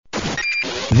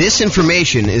This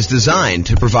information is designed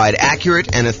to provide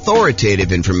accurate and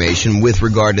authoritative information with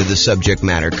regard to the subject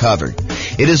matter covered.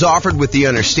 It is offered with the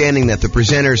understanding that the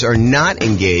presenters are not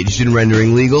engaged in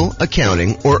rendering legal,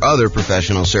 accounting, or other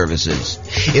professional services.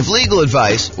 If legal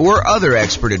advice or other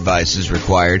expert advice is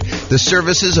required, the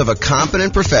services of a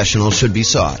competent professional should be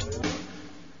sought.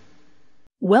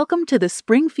 Welcome to the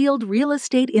Springfield Real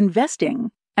Estate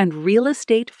Investing and Real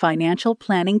Estate Financial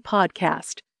Planning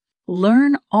Podcast.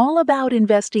 Learn all about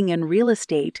investing in real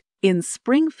estate in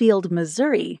Springfield,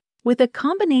 Missouri, with a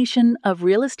combination of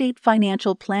real estate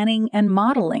financial planning and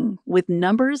modeling with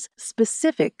numbers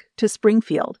specific to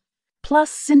Springfield, plus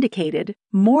syndicated,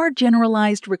 more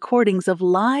generalized recordings of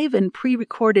live and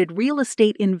pre-recorded real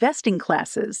estate investing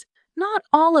classes, not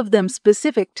all of them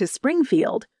specific to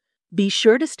Springfield. Be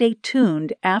sure to stay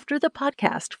tuned after the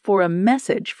podcast for a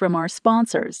message from our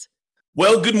sponsors.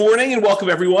 Well, good morning and welcome,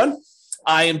 everyone.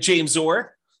 I am James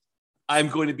Orr. I'm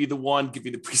going to be the one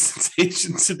giving the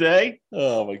presentation today.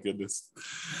 Oh, my goodness.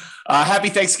 Happy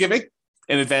Thanksgiving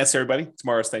in advance, everybody.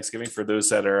 Tomorrow's Thanksgiving for those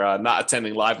that are not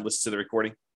attending live and listen to the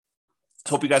recording.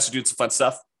 Hope you guys are doing some fun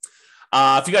stuff.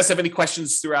 If you guys have any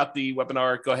questions throughout the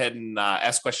webinar, go ahead and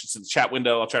ask questions in the chat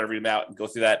window. I'll try to read them out and go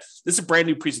through that. This is a brand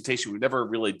new presentation. We've never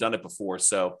really done it before,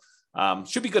 so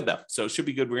should be good, though. So it should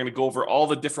be good. We're going to go over all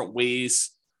the different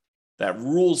ways that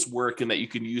rules work and that you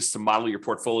can use to model your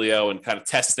portfolio and kind of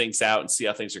test things out and see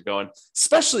how things are going,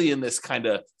 especially in this kind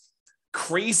of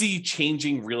crazy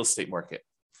changing real estate market.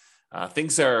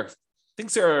 Things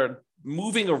are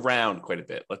moving around quite a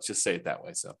bit. Let's just say it that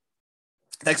way. So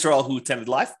thanks for all who attended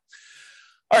live.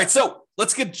 All right, so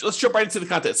let's jump right into the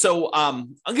content. So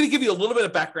I'm going to give you a little bit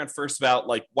of background first about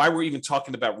like why we're even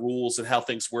talking about rules and how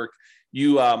things work.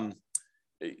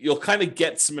 You'll kind of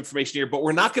get some information here, but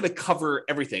we're not going to cover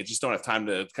everything. I just don't have time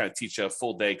to kind of teach a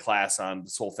full day class on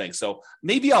this whole thing. So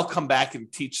maybe I'll come back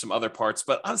and teach some other parts,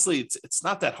 but honestly, it's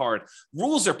not that hard.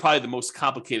 Rules are probably the most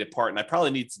complicated part, and I probably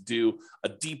need to do a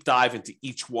deep dive into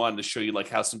each one to show you like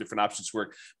how some different options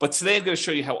work. But today I'm going to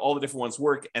show you how all the different ones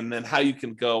work and then how you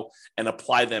can go and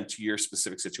apply them to your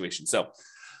specific situation. So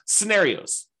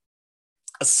scenarios.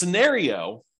 A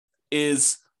scenario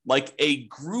is like a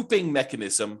grouping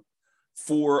mechanism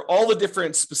for all the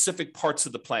different specific parts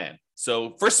of the plan.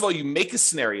 So first of all, you make a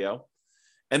scenario.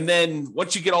 And then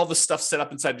once you get all the stuff set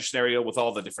up inside your scenario with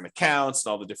all the different accounts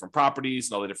and all the different properties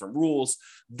and all the different rules,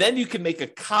 then you can make a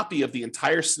copy of the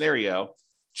entire scenario,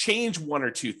 change one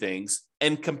or two things,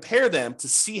 and compare them to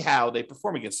see how they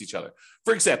perform against each other.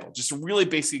 For example, just a really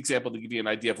basic example to give you an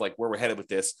idea of like where we're headed with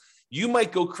this. You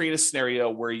might go create a scenario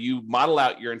where you model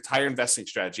out your entire investing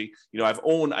strategy. You know, I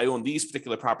own these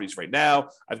particular properties right now.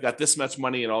 I've got this much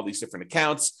money in all these different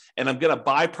accounts, and I'm going to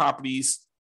buy properties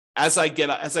as I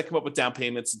come up with down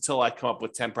payments until I come up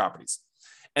with 10 properties.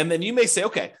 And then you may say,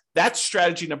 okay, that's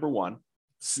strategy number one,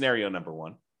 scenario number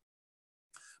one.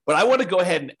 But I want to go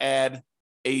ahead and add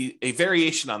a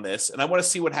variation on this, and I want to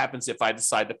see what happens if I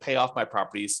decide to pay off my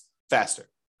properties faster.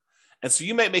 And so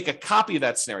you might make a copy of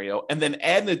that scenario and then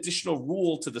add an additional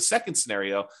rule to the second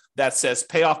scenario that says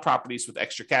pay off properties with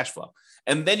extra cash flow.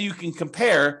 And then you can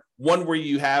compare one where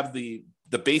you have the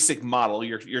basic model,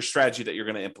 your strategy that you're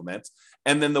going to implement,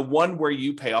 and then the one where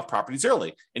you pay off properties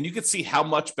early. And you can see how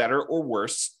much better or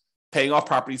worse paying off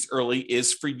properties early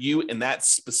is for you in that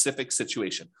specific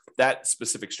situation, that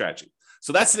specific strategy.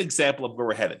 So that's an example of where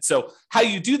we're headed. So how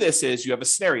you do this is you have a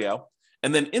scenario,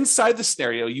 and then inside the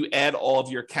scenario, you add all of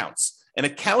your accounts. And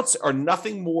accounts are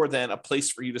nothing more than a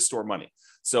place for you to store money.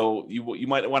 So you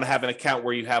might want to have an account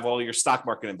where you have all your stock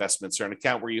market investments, or an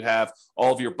account where you have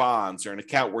all of your bonds, or an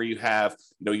account where you have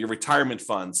your retirement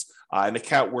funds, an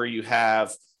account where you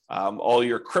have all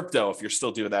your crypto, if you're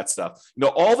still doing that stuff.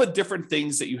 All the different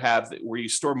things that you have where you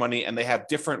store money, and they have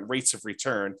different rates of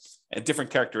return and different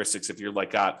characteristics if you're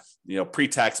like got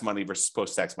pre-tax money versus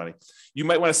post-tax money. You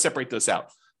might want to separate those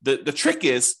out. The trick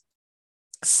is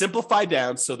simplify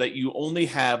down so that you only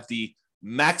have the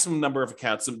maximum number of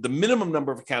accounts, the minimum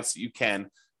number of accounts that you can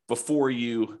before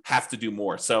you have to do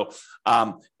more. So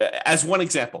as one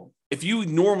example, if you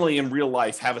normally in real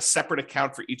life have a separate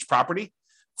account for each property,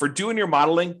 for doing your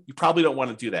modeling, you probably don't want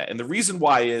to do that. And the reason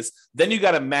why is then you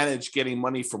got to manage getting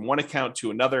money from one account to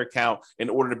another account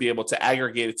in order to be able to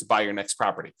aggregate it to buy your next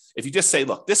property. If you just say,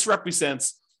 look, this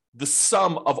represents the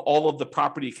sum of all of the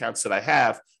property accounts that I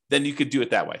have, then you could do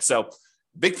it that way. So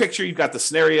big picture, you've got the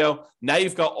scenario. Now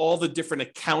you've got all the different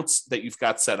accounts that you've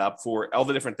got set up for all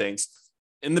the different things.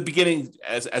 In the beginning,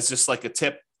 as just like a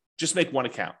tip, just make one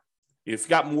account. If you've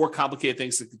got more complicated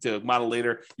things to model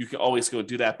later, you can always go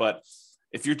do that. But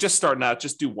If you're just starting out,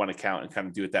 just do one account and kind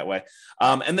of do it that way.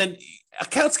 And then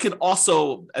accounts can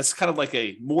also, as kind of like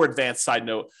a more advanced side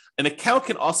note, an account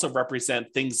can also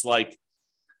represent things like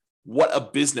what a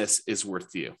business is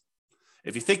worth to you.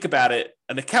 If you think about it,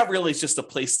 an account really is just a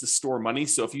place to store money.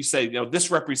 So if you say, this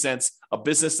represents a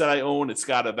business that I own, it's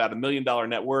got about $1 million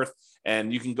net worth,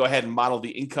 and you can go ahead and model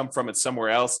the income from it somewhere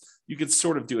else, you could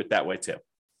sort of do it that way too.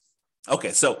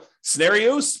 Okay, so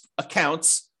scenarios,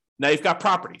 accounts, now you've got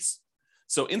properties.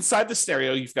 So inside the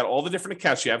scenario, you've got all the different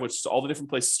accounts you have, which is all the different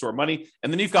places to store money.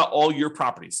 And then you've got all your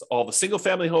properties, all the single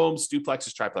family homes,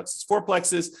 duplexes, triplexes,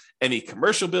 fourplexes, any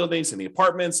commercial buildings, any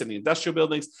apartments, any industrial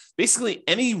buildings, basically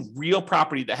any real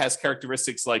property that has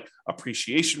characteristics like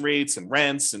appreciation rates and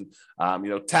rents and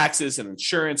taxes and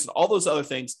insurance and all those other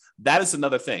things. That is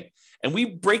another thing. And we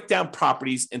break down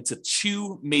properties into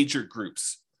two major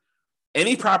groups.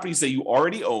 Any properties that you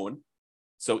already own.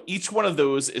 So each one of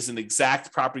those is an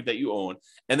exact property that you own.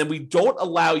 And then we don't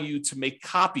allow you to make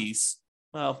copies.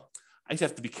 Well, I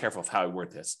have to be careful of how I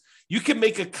word this. You can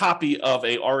make a copy of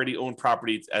a already owned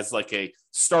property as like a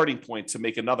starting point to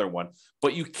make another one,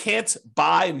 but you can't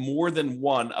buy more than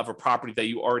one of a property that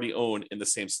you already own in the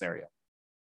same scenario.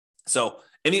 So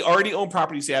any already owned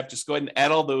properties you have, just go ahead and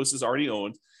add all those as already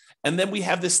owned. And then we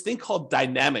have this thing called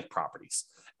dynamic properties.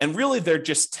 And really, they're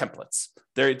just templates.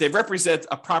 They represent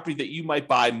a property that you might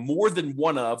buy more than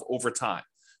one of over time.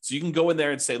 So you can go in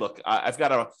there and say, look, I've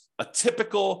got a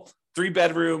typical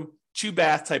 3-bedroom,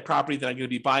 2-bath type property that I'm going to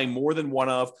be buying more than one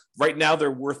of. Right now,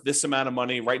 they're worth this amount of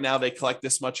money. Right now, they collect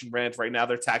this much in rent. Right now,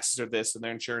 their taxes are this and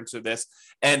their insurance are this.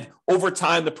 And over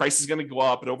time, the price is going to go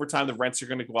up. And over time, the rents are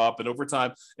going to go up. And over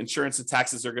time, insurance and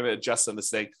taxes are going to adjust on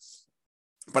this thing.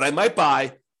 But I might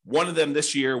buy one of them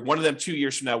this year, one of them 2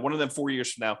 years from now, one of them 4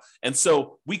 years from now. And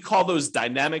so we call those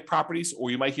dynamic properties, or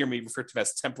you might hear me refer to them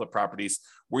as template properties,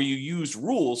 where you use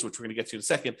rules, which we're going to get to in a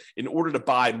second, in order to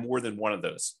buy more than one of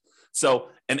those. So,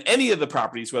 and any of the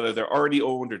properties, whether they're already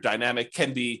owned or dynamic,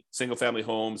 can be single family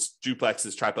homes,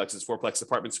 duplexes, triplexes, fourplex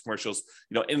apartments, commercials,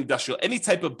 industrial, any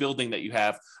type of building that you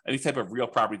have, any type of real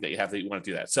property that you have that you want to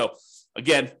do that. So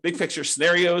again, big picture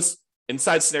scenarios,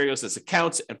 inside scenarios as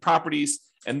accounts and properties.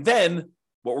 And then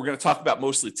what we're going to talk about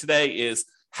mostly today is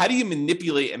how do you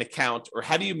manipulate an account or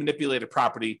how do you manipulate a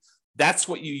property? That's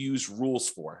what you use rules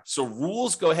for. So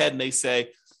rules go ahead and they say,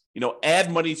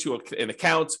 add money to an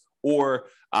account, or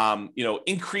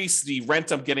increase the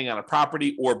rent I'm getting on a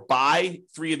property, or buy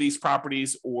 3 of these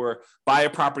properties, or buy a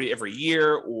property every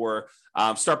year, or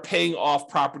start paying off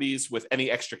properties with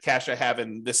any extra cash I have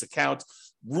in this account.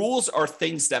 Rules are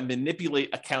things that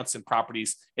manipulate accounts and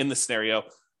properties in the scenario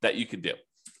that you can do.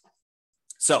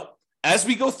 So as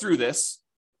we go through this,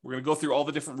 we're going to go through all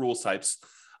the different rules types.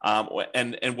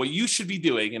 And what you should be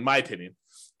doing, in my opinion,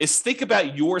 is think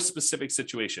about your specific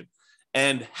situation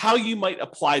and how you might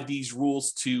apply these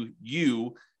rules to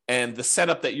you and the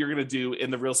setup that you're going to do in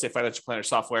the Real Estate Financial Planner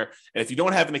software. And if you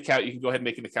don't have an account, you can go ahead and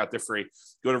make an account. They're free.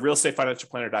 Go to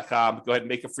realestatefinancialplanner.com, go ahead and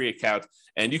make a free account.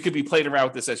 And you could be playing around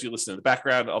with this as you listen in the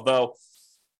background, although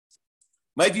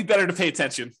might be better to pay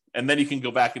attention, and then you can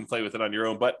go back and play with it on your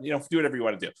own. But, do whatever you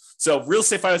want to do. So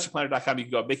realestatefinancialplanner.com, you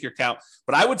can go make your account.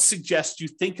 But I would suggest you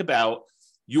think about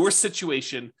your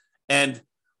situation and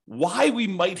why we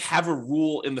might have a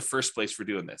rule in the first place for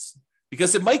doing this.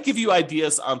 Because it might give you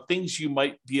ideas on things you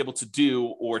might be able to do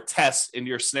or test in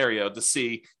your scenario to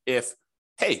see if,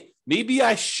 hey, maybe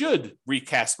I should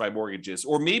recast my mortgages,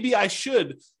 or maybe I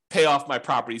should pay off my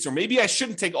properties, or maybe I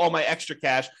shouldn't take all my extra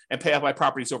cash and pay off my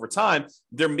properties over time.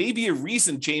 There may be a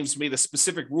reason James made a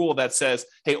specific rule that says,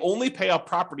 hey, only pay off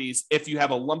properties if you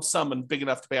have a lump sum and big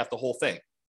enough to pay off the whole thing,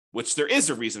 which there is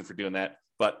a reason for doing that,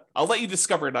 but I'll let you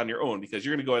discover it on your own because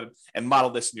you're going to go ahead and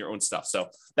model this in your own stuff. So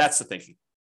that's the thinking.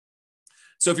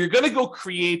 So if you're going to go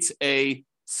create a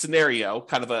scenario,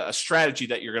 kind of a strategy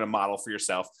that you're going to model for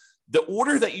yourself, the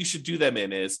order that you should do them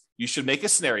in is you should make a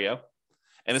scenario.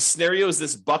 And a scenario is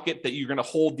this bucket that you're going to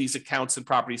hold these accounts and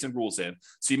properties and rules in.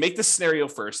 So you make the scenario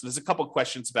first. There's a couple of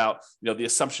questions about the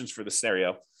assumptions for the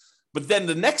scenario. But then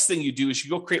the next thing you do is you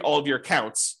go create all of your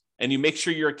accounts and you make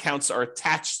sure your accounts are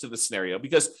attached to the scenario,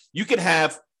 because you can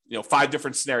have 5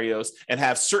 different scenarios and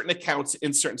have certain accounts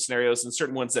in certain scenarios and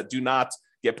certain ones that do not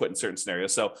get put in certain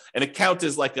scenarios. So an account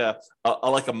is like a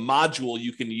module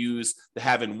you can use to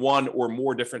have in one or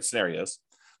more different scenarios.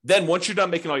 Then once you're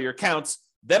done making all your accounts,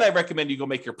 then I recommend you go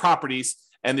make your properties,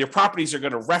 and your properties are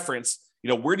going to reference,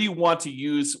 where do you want to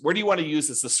use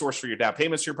as the source for your down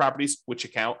payments for your properties, which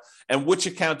account, and which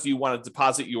account do you want to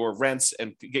deposit your rents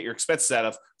and get your expenses out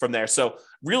of from there. So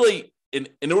really,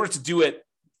 in order to do it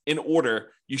in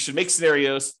order. You should make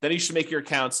scenarios, then you should make your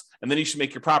accounts, and then you should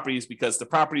make your properties, because the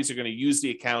properties are going to use the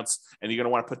accounts and you're going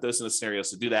to want to put those in the scenarios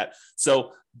to do that.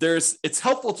 So it's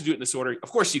helpful to do it in this order. Of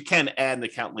course, you can add an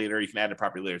account later. You can add a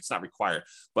property later. It's not required,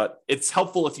 but it's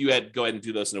helpful if you go ahead and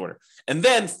do those in order. And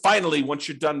then finally, once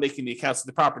you're done making the accounts of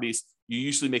the properties, you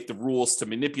usually make the rules to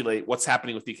manipulate what's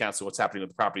happening with the accounts and what's happening with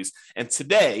the properties. And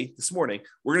today, this morning,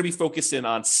 we're going to be focused in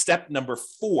on step number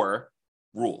 4,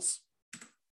 rules.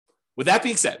 With that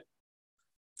being said,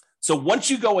 so once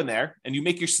you go in there and you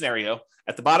make your scenario,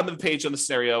 at the bottom of the page on the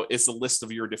scenario is the list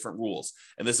of your different rules.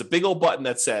 And there's a big old button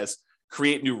that says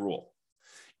create new rule.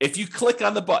 If you click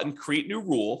on the button, create new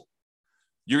rule,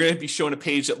 you're going to be shown a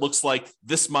page that looks like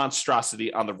this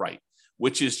monstrosity on the right,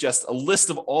 which is just a list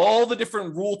of all the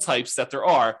different rule types that there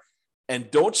are. And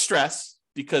don't stress,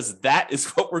 because that is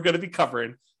what we're going to be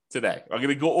covering today. I'm going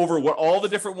to go over what all the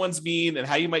different ones mean and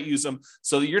how you might use them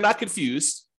so that you're not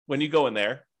confused when you go in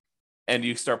there and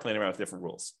you start playing around with different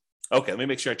rules. Okay, let me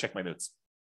make sure I check my notes.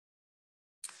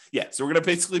 Yeah, so we're going to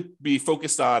basically be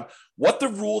focused on what the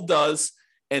rule does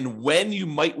and when you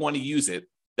might want to use it.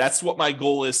 That's what my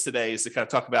goal is today, is to kind of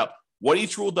talk about what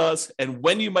each rule does and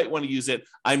when you might want to use it.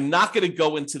 I'm not going to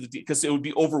go into because it would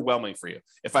be overwhelming for you.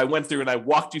 If I went through and I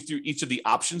walked you through each of the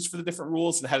options for the different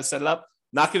rules and how to set it up,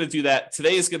 not going to do that.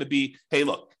 Today is going to be, hey,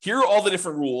 look, here are all the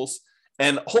different rules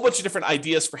and a whole bunch of different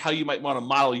ideas for how you might want to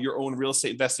model your own real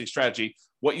estate investing strategy,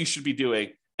 what you should be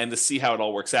doing, and to see how it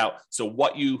all works out. So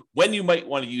when you might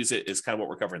want to use it is kind of what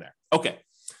we're covering there. Okay.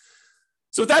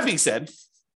 So with that being said,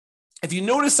 if you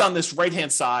notice on this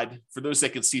right-hand side, for those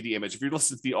that can see the image, if you're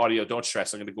listening to the audio, don't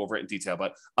stress, I'm going to go over it in detail.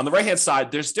 But on the right-hand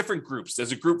side, there's different groups.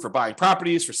 There's a group for buying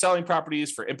properties, for selling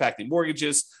properties, for impacting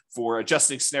mortgages, for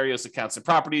adjusting scenarios, accounts, and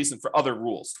properties, and for other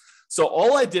rules. So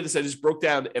all I did is I just broke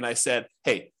down and I said,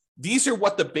 hey, these are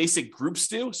what the basic groups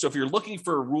do. So if you're looking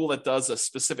for a rule that does a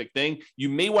specific thing, you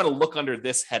may want to look under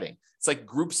this heading. It's like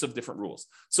groups of different rules.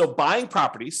 So buying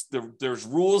properties, there's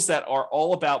rules that are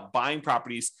all about buying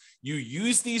properties. You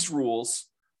use these rules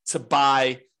to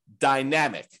buy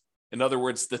dynamic. In other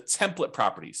words, the template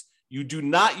properties. You do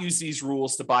not use these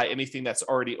rules to buy anything that's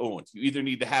already owned. You either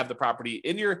need to have the property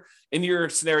in your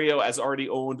scenario as already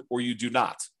owned, or you do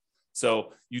not.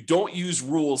 So you don't use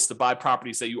rules to buy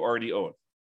properties that you already own.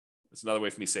 That's another way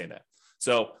for me saying that.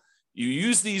 So you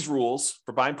use these rules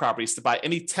for buying properties to buy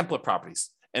any template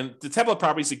properties. And the template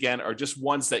properties, again, are just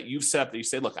ones that you've set up that you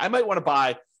say, look, I might want to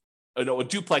buy a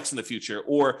duplex in the future,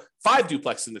 or 5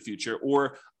 duplexes in the future,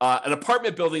 or an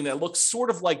apartment building that looks sort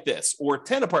of like this, or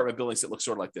 10 apartment buildings that look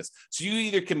sort of like this. So you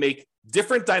either can make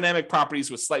different dynamic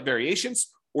properties with slight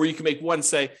variations, or you can make one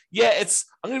say, yeah,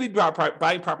 I'm going to be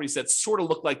buying properties that sort of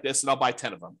look like this, and I'll buy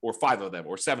 10 of them, or 5 of them,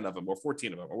 or 7 of them, or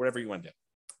 14 of them, or whatever you want to do.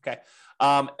 Okay.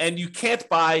 And you can't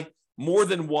buy more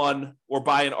than one or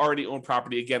buy an already owned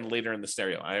property again later in the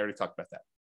scenario. I already talked about that.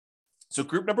 So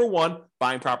group number 1,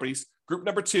 buying properties. Group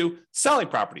number 2, selling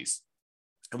properties.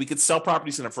 And we could sell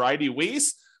properties in a variety of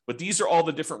ways, but these are all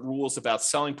the different rules about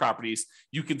selling properties.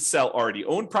 You can sell already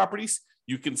owned properties.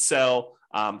 You can sell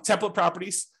template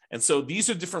properties. And so these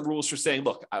are different rules for saying,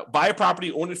 look, buy a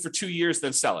property, own it for 2 years,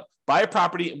 then sell it. Buy a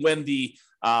property when the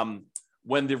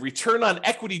return on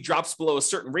equity drops below a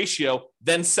certain ratio,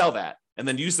 then sell that, and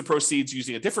then use the proceeds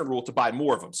using a different rule to buy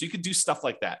more of them. So you could do stuff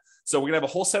like that. So we're going to have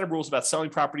a whole set of rules about selling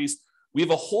properties. We have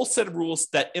a whole set of rules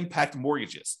that impact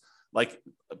mortgages, like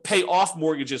pay off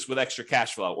mortgages with extra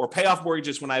cash flow, or pay off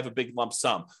mortgages when I have a big lump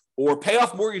sum, or pay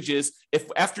off mortgages if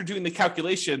after doing the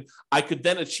calculation, I could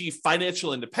then achieve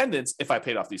financial independence if I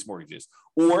paid off these mortgages,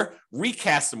 or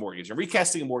recast the mortgage. And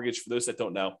recasting a mortgage, for those that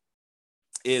don't know,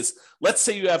 is, let's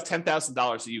say you have $10,000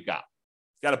 that you got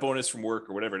a bonus from work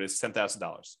or whatever it is,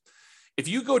 $10,000. If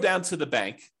you go down to the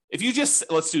bank,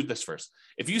 let's do this first.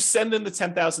 If you send in the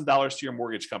 $10,000 to your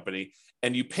mortgage company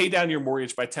and you pay down your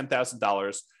mortgage by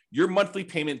 $10,000, your monthly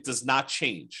payment does not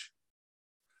change.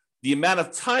 The amount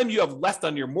of time you have left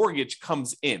on your mortgage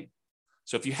comes in.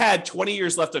 So if you had 20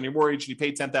 years left on your mortgage and you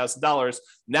paid $10,000,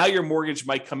 now your mortgage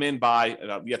might come in by,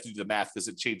 you have to do the math because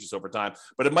it changes over time,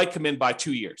 but it might come in by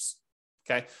 2 years.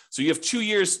 Okay. So you have 2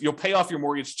 years, you'll pay off your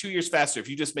mortgage 2 years faster if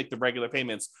you just make the regular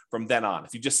payments from then on,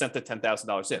 if you just sent the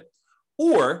 $10,000 in.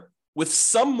 Or with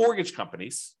some mortgage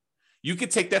companies, you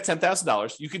could take that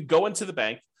 $10,000, you could go into the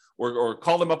bank or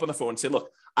call them up on the phone and say,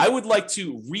 look, I would like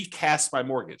to recast my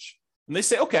mortgage. And they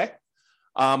say, okay,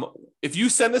 if you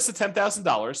send us the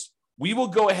 $10,000, we will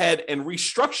go ahead and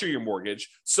restructure your mortgage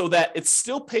so that it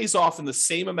still pays off in the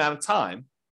same amount of time,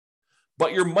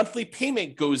 but your monthly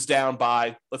payment goes down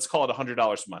by, let's call it $100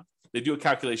 a month. They do a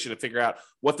calculation to figure out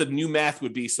what the new math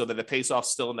would be so that it pays off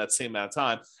still in that same amount of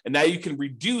time. And now you can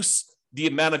reduce the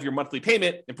amount of your monthly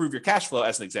payment, improve your cash flow,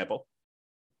 as an example,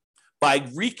 by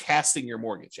recasting your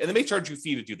mortgage. And they may charge you a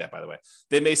fee to do that, by the way.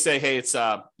 They may say, hey, it's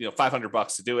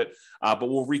 $500 to do it, but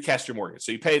we'll recast your mortgage.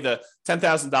 So you pay the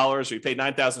 $10,000 or you pay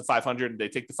 $9,500 and they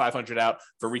take the $500 out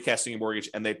for recasting your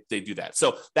mortgage, and they do that.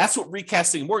 So that's what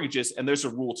recasting mortgage is, and there's a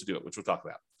rule to do it, which we'll talk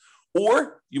about.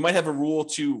 Or you might have a rule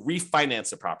to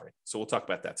refinance a property. So we'll talk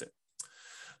about that too.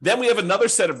 Then we have another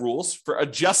set of rules for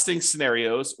adjusting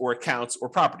scenarios or accounts or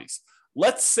properties.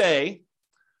 Let's say,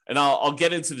 and I'll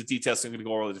get into the details, so I'm going to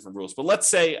go over all the different rules. But let's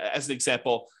say, as an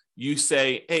example, you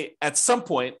say, hey, at some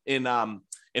point in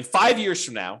 5 years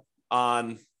from now,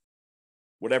 on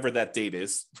whatever that date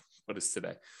is, what is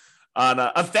today? On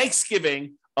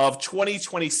Thanksgiving of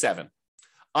 2027,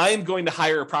 I am going to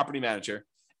hire a property manager,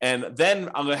 and then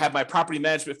I'm going to have my property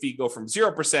management fee go from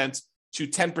 0% to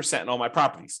 10% in all my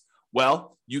properties.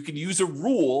 Well, you can use a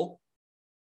rule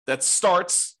that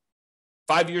starts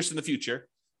 5 years in the future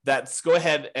that go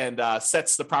ahead and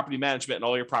sets the property management in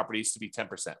all your properties to be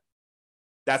 10%.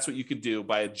 That's what you can do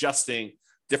by adjusting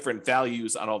different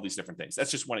values on all these different things.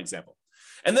 That's just one example.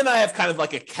 And then I have kind of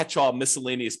like a catch-all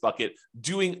miscellaneous bucket,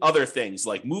 doing other things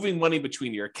like moving money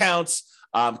between your accounts,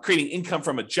 creating income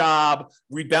from a job,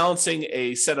 rebalancing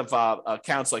a set of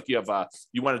accounts, like you want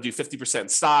to do 50% in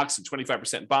stocks and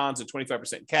 25% in bonds and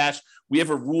 25% in cash. We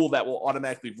have a rule that will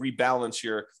automatically rebalance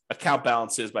your account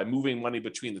balances by moving money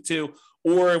between the two.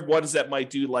 Or ones that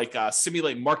might do like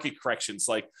simulate market corrections.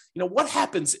 Like, what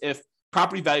happens if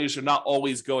property values are not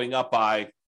always going up by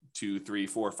 2, 3,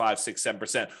 4, 5, 6,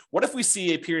 7%? What if we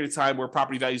see a period of time where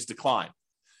property values decline?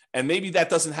 And maybe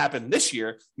that doesn't happen this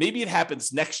year. Maybe it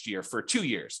happens next year for 2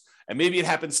 years. And maybe it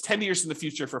happens 10 years in the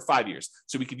future for 5 years.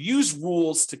 So we could use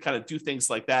rules to kind of do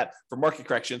things like that for market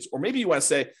corrections. Or maybe you want to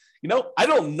say, I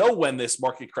don't know when this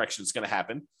market correction is going to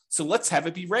happen, so let's have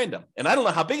it be random. And I don't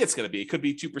know how big it's going to be. It could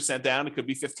be 2% down. It could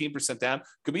be 15% down. It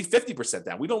could be 50%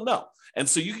 down. We don't know. And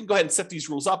so you can go ahead and set these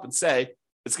rules up and say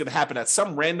it's going to happen at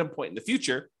some random point in the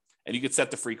future. And you could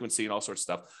set the frequency and all sorts of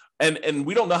stuff. And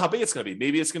we don't know how big it's going to be.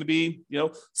 Maybe it's going to be,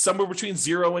 somewhere between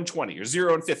 0 and 20 or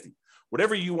 0 and 50,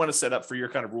 whatever you want to set up for your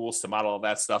kind of rules to model all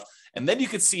that stuff. And then you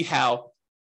can see how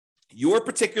your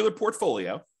particular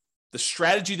portfolio, the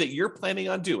strategy that you're planning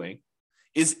on doing,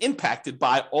 is impacted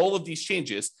by all of these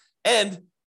changes. And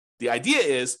the idea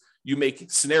is you make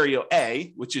scenario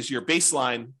A, which is your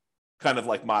baseline kind of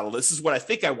like model. This is what I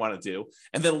think I want to do.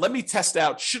 And then let me test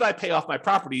out, should I pay off my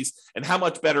properties and how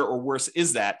much better or worse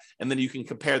is that? And then you can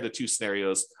compare the two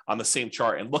scenarios on the same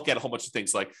chart and look at a whole bunch of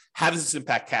things like, how does this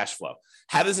impact cash flow?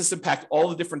 How does this impact all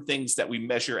the different things that we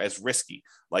measure as risky,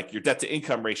 like your debt to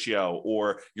income ratio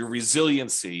or your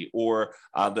resiliency or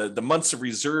the months of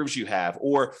reserves you have,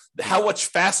 or how much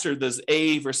faster does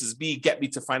A versus B get me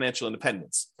to financial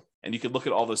independence? And you can look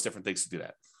at all those different things to do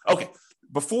that. Okay.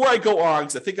 Before I go on,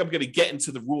 because I think I'm going to get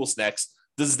into the rules next,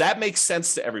 does that make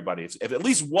sense to everybody? If at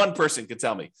least one person can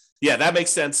tell me, yeah, that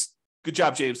makes sense. Good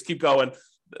job, James. Keep going.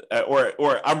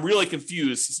 Or I'm really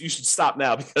confused. You should stop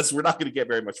now because we're not going to get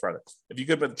very much farther. If you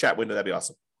could put the chat window, that'd be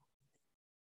awesome.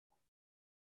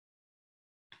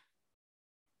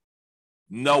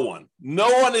 No one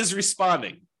is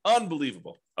responding.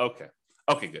 Unbelievable. Okay,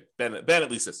 good. Ben at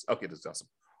least is. Okay, that's awesome.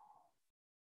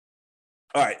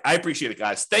 All right. I appreciate it,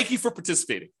 guys. Thank you for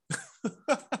participating.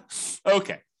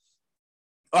 Okay.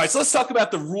 All right. So let's talk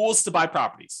about the rules to buy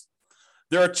properties.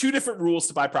 There are two different rules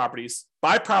to buy properties.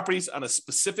 Buy properties on a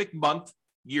specific month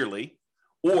yearly,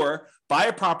 or buy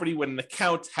a property when an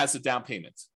account has a down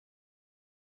payment.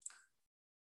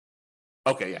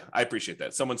 Okay. Yeah. I appreciate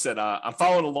that. Someone said, I'm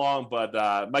following along,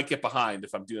 but might get behind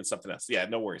if I'm doing something else. Yeah,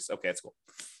 no worries. Okay. That's cool.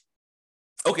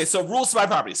 Okay, so rules to buy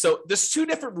properties. So there's two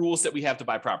different rules that we have to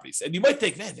buy properties. And you might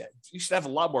think, man, you should have a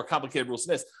lot more complicated rules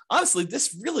than this. Honestly,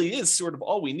 this really is sort of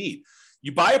all we need.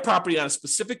 You buy a property on a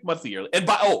specific monthly yearly. And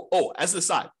as an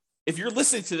aside, if you're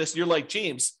listening to this and you're like,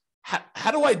 James, how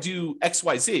do I do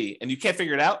XYZ? And you can't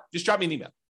figure it out, just drop me an email.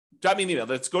 Drop me an email.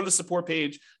 Let's go to the support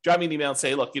page, drop me an email and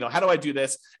say, look, how do I do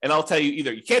this? And I'll tell you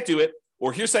either you can't do it,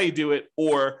 or here's how you do it,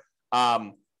 or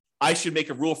I should make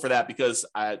a rule for that because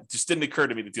it just didn't occur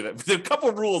to me to do that. But a couple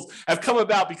of rules have come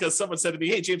about because someone said to me,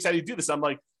 hey, James, how do you do this? I'm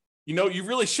like, you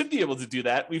really should be able to do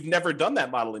that. We've never done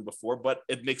that modeling before, but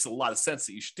it makes a lot of sense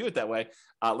that you should do it that way.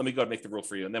 Let me go and make the rule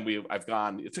for you. And then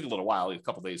it took a little while, a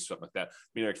couple of days, something like that.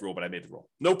 We made the rule, but I made the rule.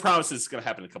 No promises it's going to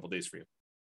happen in a couple of days for you.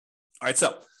 All right,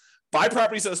 so buy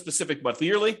properties on a specific monthly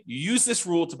yearly. You use this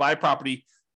rule to buy a property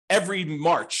every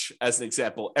March, as an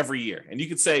example, every year. And you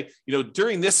could say,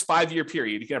 during this 5-year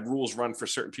period, you can have rules run for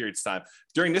certain periods of time.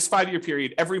 During this 5-year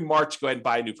period, every March, go ahead and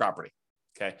buy a new property.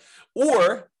 Okay.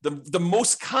 Or the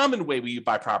most common way we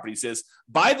buy properties is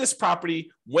buy this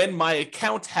property when my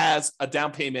account has a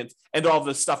down payment and all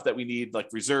the stuff that we need, like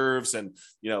reserves and,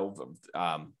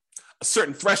 a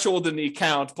certain threshold in the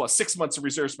account, plus 6 months of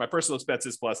reserves for my personal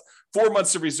expenses, plus 4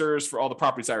 months of reserves for all the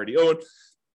properties I already own,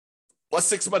 plus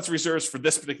 6 months of reserves for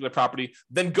this particular property.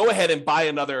 Then go ahead and buy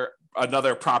another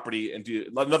property and do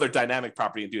another dynamic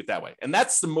property and do it that way. And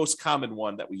that's the most common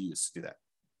one that we use to do that.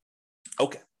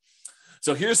 Okay.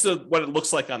 So here's what it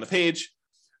looks like on the page.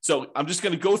 So I'm just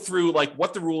going to go through like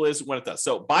what the rule is and what it does.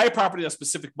 So buy a property in a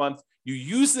specific month. You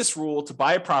use this rule to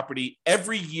buy a property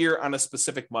every year on a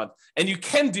specific month. And you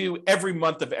can do every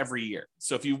month of every year.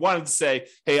 So if you wanted to say,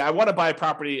 hey, I want to buy a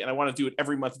property and I want to do it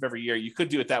every month of every year, you could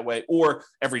do it that way, or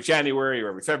every January or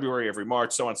every February, every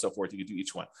March, so on and so forth. You could do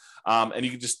each one. And you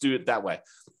can just do it that way.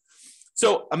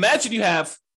 So imagine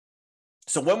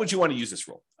so when would you want to use this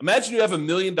rule? Imagine you have $1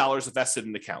 million invested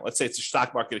in an account. Let's say it's a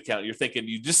stock market account. You're thinking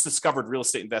you just discovered real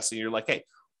estate investing. You're like, hey,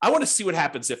 I want to see what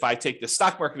happens if I take the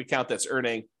stock market account that's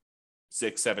earning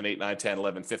 6, 7, 8, 9, 10,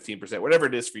 11, 15%, whatever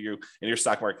it is for you in your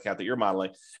stock market account that you're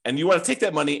modeling. And you want to take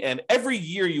that money and every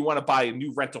year you want to buy a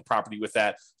new rental property with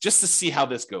that just to see how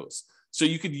this goes. So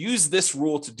you could use this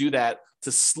rule to do that,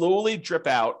 to slowly drip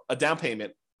out a down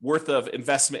payment worth of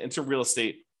investment into real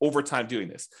estate over time doing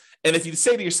this. And if you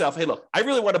say to yourself, hey, look, I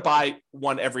really want to buy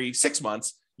one every 6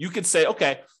 months, you could say,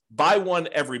 okay, buy one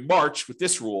every March with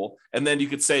this rule. And then you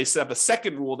could set up a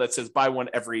second rule that says buy one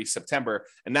every September.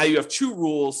 And now you have 2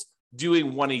 rules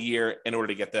doing one a year in order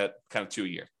to get that kind of 2 a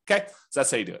year. Okay. So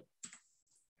that's how you do it.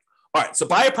 All right. So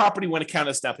buy a property when account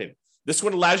has down payment. This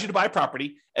one allows you to buy a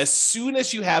property as soon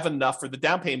as you have enough for the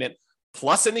down payment,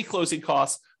 plus any closing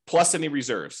costs, plus any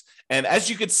reserves. And as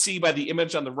you can see by the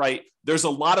image on the right, there's a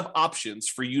lot of options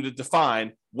for you to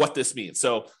define what this means.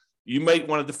 So you might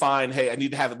want to define, hey, I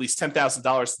need to have at least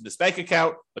 $10,000 in this bank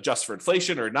account, adjust for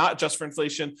inflation or not adjust for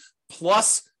inflation,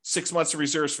 plus 6 months of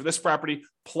reserves for this property,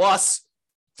 plus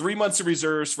 3 months of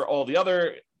reserves for all the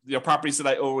other properties that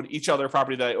I own, each other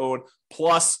property that I own,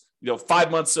 plus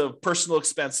 5 months of personal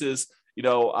expenses,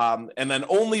 and then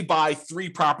only buy 3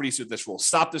 properties with this rule.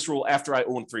 Stop this rule after I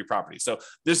own 3 properties. So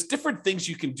there's different things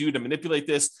you can do to manipulate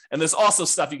this. And there's also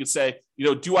stuff you could say,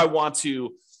 do I want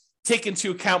to take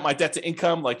into account my debt to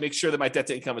income, like make sure that my debt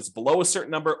to income is below a certain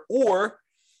number? Or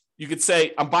you could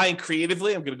say, I'm buying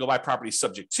creatively. I'm going to go buy properties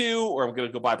subject to, or I'm going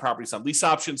to go buy properties on lease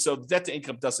options. So the debt to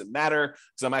income doesn't matter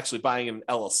because I'm actually buying an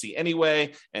LLC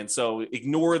anyway. And so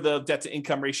ignore the debt to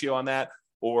income ratio on that,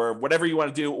 or whatever you want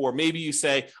to do. Or maybe you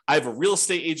say, I have a real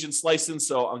estate agent's license,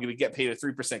 so I'm going to get paid a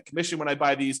 3% commission when I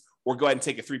buy these, or go ahead and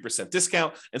take a 3%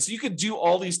 discount. And so you could do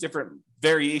all these different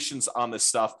variations on this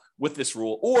stuff with this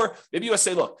rule. Or maybe you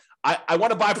say, look, I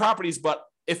want to buy properties, but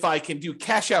if I can do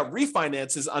cash out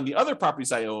refinances on the other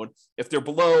properties I own, if they're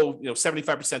below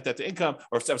 75% debt to income,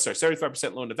 or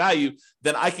 75% loan to value,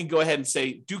 then I can go ahead and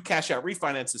say, do cash out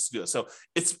refinances to do it. So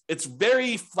it's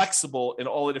very flexible in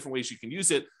all the different ways you can use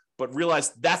it, but realize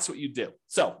that's what you do.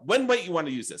 So when might you want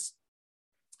to use this?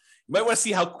 You might want to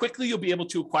see how quickly you'll be able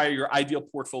to acquire your ideal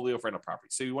portfolio of rental property.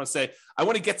 So you want to say, I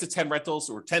want to get to 10 rentals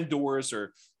or 10 doors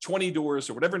or 20 doors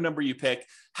or whatever number you pick.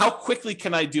 How quickly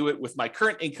can I do it with my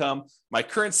current income, my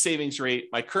current savings rate,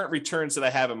 my current returns that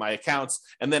I have in my accounts?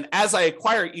 And then as I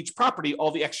acquire each property, all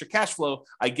the extra cash flow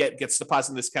I get gets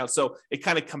deposited in this account. So it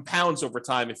kind of compounds over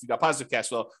time if you got positive cash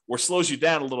flow, or slows you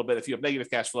down a little bit if you have negative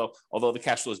cash flow, although the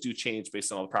cash flows do change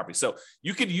based on all the property. So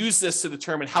you could use this to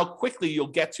determine how quickly you'll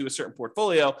get to a certain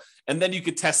portfolio. And then you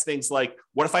could test things like,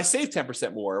 what if I save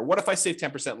 10% more? Or what if I save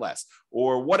 10% less?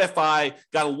 Or what if I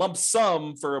got a lump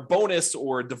sum for a bonus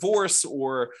or divorce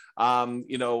or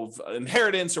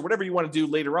inheritance or whatever you want to do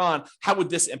later on? How would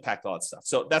this impact all that stuff?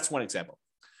 So that's one example.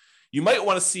 You might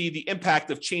want to see the impact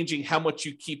of changing how much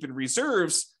you keep in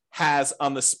reserves has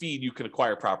on the speed you can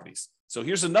acquire properties. So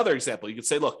here's another example. You could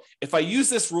say, look, if I use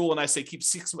this rule and I say keep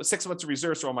six months of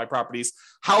reserves for all my properties,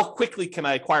 how quickly can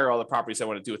I acquire all the properties I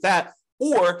want to do with that?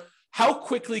 Or how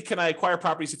quickly can I acquire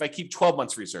properties if I keep 12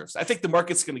 months reserves? I think the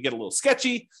market's going to get a little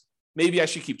sketchy. Maybe I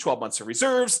should keep 12 months of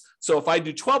reserves. So if I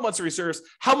do 12 months of reserves,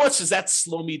 how much does that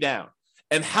slow me down?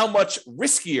 And how much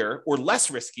riskier or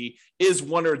less risky is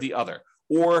one or the other?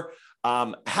 Or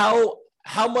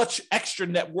how much extra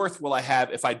net worth will I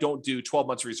have if I don't do 12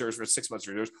 months of reserves versus 6 months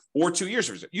of reserves or 2 years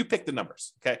of reserves? You pick the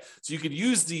numbers, okay? So you could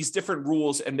use these different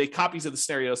rules and make copies of the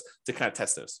scenarios to kind of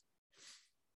test those.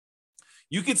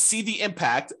 You could see the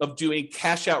impact of doing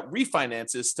cash out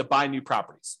refinances to buy new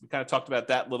properties. We kind of talked about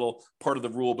that little part of the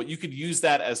rule, but you could use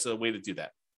that as a way to do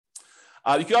that.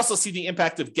 You can also see the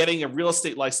impact of getting a real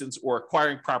estate license or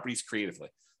acquiring properties creatively.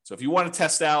 So if you want to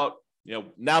test out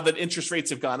Now that interest rates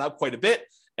have gone up quite a bit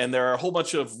and there are a whole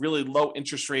bunch of really low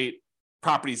interest rate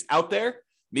properties out there,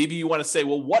 maybe you want to say,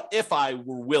 well, what if I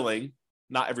were willing,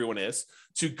 not everyone is,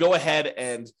 to go ahead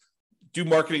and do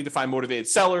marketing to find motivated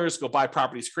sellers, go buy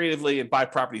properties creatively and buy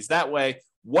properties that way?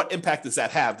 What impact does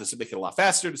that have? Does it make it a lot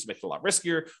faster? Does it make it a lot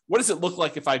riskier? What does it look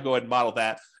like if I go ahead and model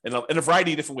that in a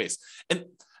variety of different ways? And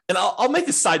I'll make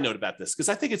a side note about this because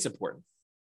I think it's important.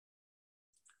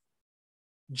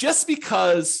 Just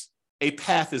because a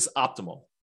path is optimal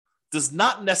does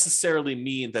not necessarily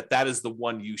mean that that is the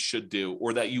one you should do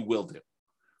or that you will do.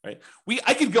 Right?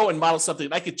 I could go and model something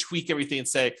and I could tweak everything and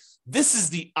say, this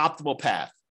is the optimal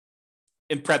path,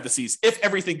 in parentheses, if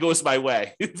everything goes my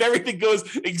way, if everything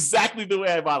goes exactly the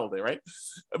way I modeled it, right?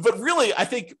 But really, I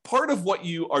think part of what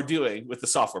you are doing with the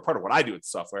software, part of what I do with the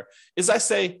software, is I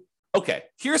say, okay,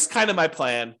 here's kind of my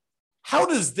plan. How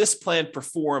does this plan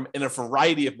perform in a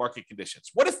variety of market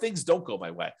conditions? What if things don't go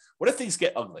my way? What if things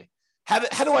get ugly?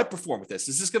 How do I perform with this?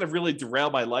 Is this going to really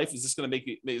derail my life? Is this going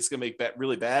to make that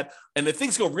really bad? And if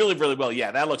things go really, really well,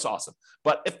 yeah, that looks awesome.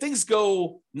 But if things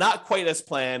go not quite as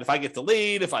planned, if I get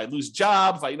delayed, if I lose a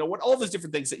job, if I, all those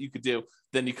different things that you could do,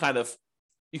 then you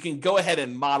can go ahead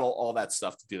and model all that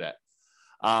stuff to do that.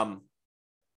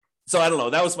 So I don't know.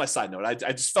 That was my side note. I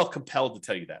just felt compelled to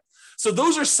tell you that. So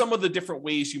those are some of the different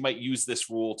ways you might use this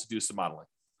rule to do some modeling.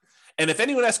 And if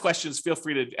anyone has questions, feel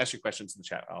free to ask your questions in the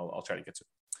chat. I'll try to get to it.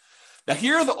 Now,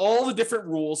 here are all the different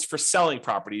rules for selling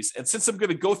properties. And since I'm going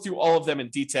to go through all of them in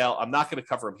detail, I'm not going to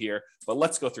cover them here, but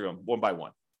let's go through them one by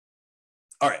one.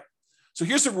 All right. So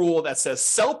here's a rule that says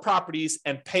sell properties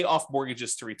and pay off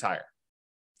mortgages to retire.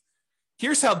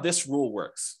 Here's how this rule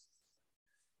works.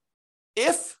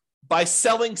 If by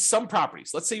selling some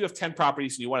properties, let's say you have 10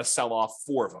 properties and you want to sell off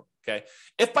 4 of them, okay?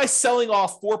 If by selling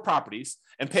off 4 properties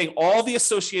and paying all the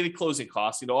associated closing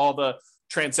costs, all the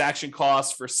transaction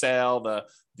costs for sale, the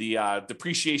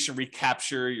depreciation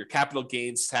recapture, your capital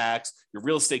gains tax, your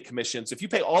real estate commissions. If you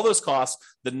pay all those costs,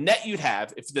 the net you'd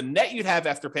have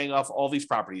after paying off all these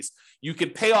properties, you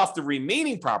could pay off the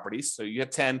remaining properties. So you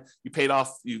had 10, you paid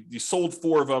off, you sold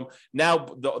 4 of them. Now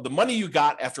the money you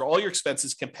got after all your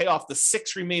expenses can pay off the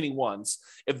 6 remaining ones.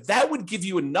 If that would give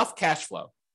you enough cash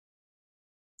flow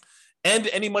and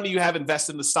any money you have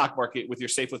invested in the stock market with your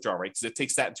safe withdrawal rate, because it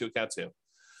takes that into account too,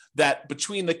 that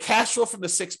between the cash flow from the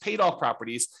 6 paid off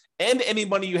properties and any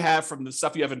money you have from the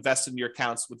stuff you have invested in your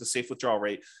accounts with the safe withdrawal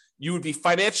rate, you would be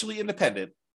financially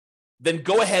independent. Then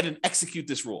go ahead and execute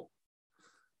this rule.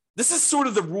 This is sort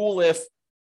of the rule if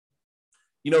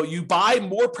you buy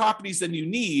more properties than you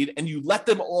need and you let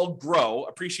them all grow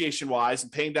appreciation wise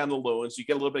and paying down the loans, you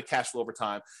get a little bit of cash flow over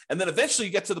time. And then eventually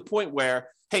you get to the point where,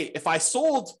 hey, if I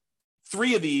sold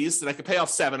 3 of these, then I could pay off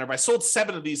 7. Or if I sold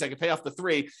 7 of these, I could pay off the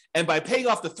 3. And by paying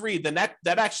off the 3, then that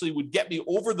actually would get me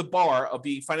over the bar of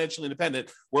being financially independent,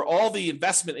 where all the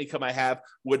investment income I have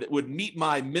would meet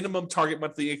my minimum target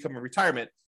monthly income in retirement.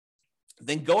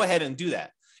 Then go ahead and do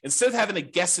that. Instead of having to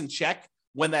guess and check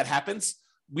when that happens,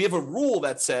 we have a rule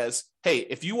that says, hey,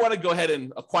 if you want to go ahead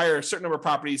and acquire a certain number of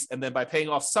properties, and then by paying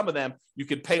off some of them, you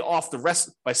could pay off the rest.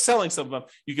 By selling some of them,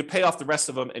 you could pay off the rest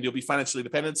of them and you'll be financially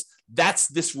independent. That's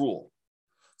this rule.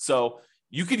 So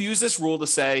you could use this rule to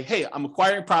say, hey, I'm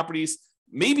acquiring properties.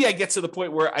 Maybe I get to the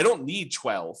point where I don't need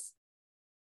 12,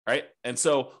 right? And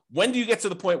so when do you get to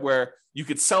the point where you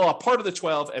could sell a part of the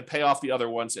 12 and pay off the other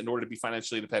ones in order to be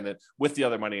financially independent with the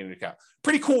other money in your account?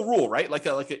 Pretty cool rule, right? Like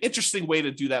an interesting way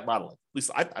to do that modeling. At least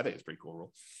I think it's a pretty cool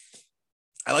rule.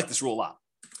 I like this rule a lot.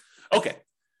 Okay,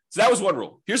 so that was one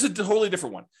rule. Here's a totally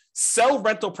different one. Sell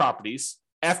rental properties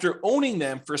after owning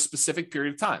them for a specific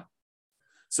period of time.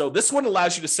 So this one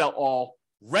allows you to sell all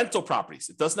rental properties.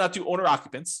 It does not do owner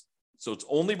occupants. So it's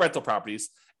only rental properties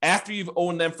after you've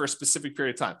owned them for a specific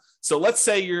period of time. So let's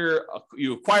say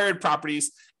you acquired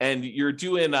properties and you're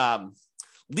doing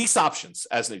lease options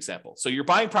as an example. So you're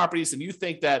buying properties and you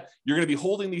think that you're going to be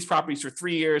holding these properties for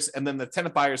 3 years and then the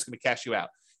tenant buyer is going to cash you out.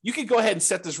 You can go ahead and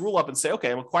set this rule up and say,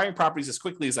 okay, I'm acquiring properties as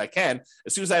quickly as I can.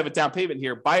 As soon as I have a down payment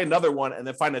here, buy another one and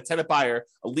then find a tenant buyer,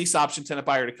 a lease option tenant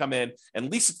buyer to come in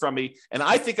and lease it from me. And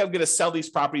I think I'm going to sell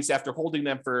these properties after holding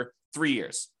them for 3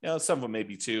 years. Some of them may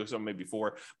be 2, some may be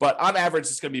 4, but on average,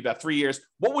 it's going to be about 3 years.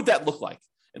 What would that look like?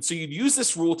 And so you'd use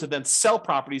this rule to then sell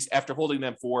properties after holding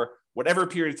them for whatever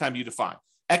period of time you define,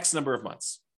 X number of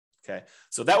months. Okay.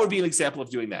 So that would be an example of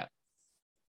doing that.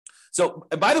 So,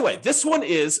 and by the way, this one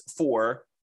is for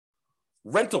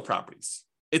rental properties.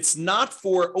 It's not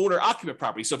for owner occupant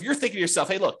property. So if you're thinking to yourself,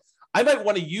 hey, look, I might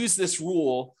want to use this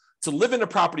rule to live in a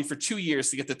property for 2 years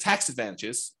to get the tax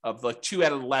advantages of like 2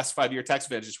 out of the last 5-year tax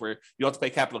advantages where you don't have to pay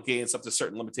capital gains up to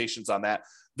certain limitations on that.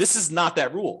 This is not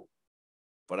that rule.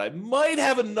 but I might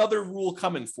have another rule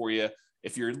coming for you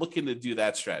if you're looking to do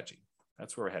that strategy.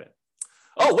 That's where we're headed.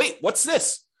 Oh, wait, what's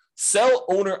this? Sell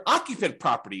owner-occupant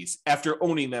properties after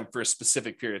owning them for a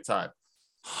specific period of time.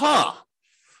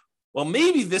 Well,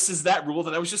 maybe this is that rule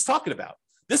that I was just talking about.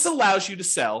 This allows you to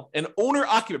sell an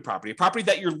owner-occupant property, a property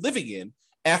that you're living in,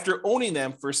 after owning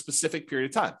them for a specific period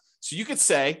of time. So you could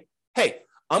say, hey,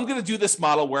 I'm going to do this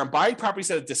model where I'm buying properties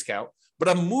at a discount, but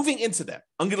I'm moving into them.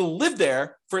 I'm going to live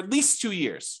there for at least 2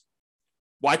 years.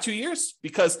 Why 2 years?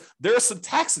 Because there are some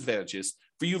tax advantages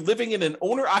for you living in an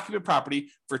owner-occupant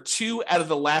property for 2 out of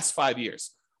the last 5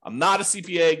 years. I'm not a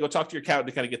CPA. Go talk to your accountant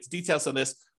to kind of get the details on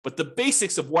this. But the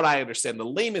basics of what I understand, the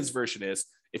layman's version is,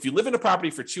 if you live in a property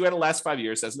for 2 out of the last 5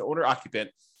 years as an owner-occupant,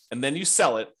 and then you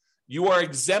sell it, you are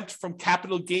exempt from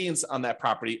capital gains on that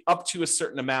property up to a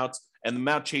certain amount, and the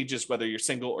amount changes whether you're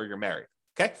single or you're married.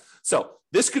 Okay, so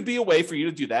this could be a way for you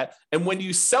to do that. And when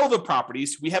you sell the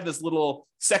properties, we have this little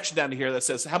section down here that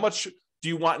says, how much do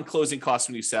you want in closing costs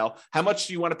when you sell? How much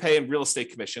do you want to pay in real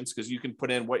estate commissions? Because you can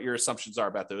put in what your assumptions are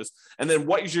about those. And then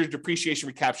what is your depreciation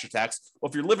recapture tax? Well,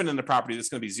 if you're living in the property, that's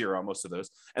going to be zero on most of those.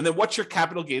 And then what's your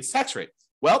capital gains tax rate?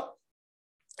 Well,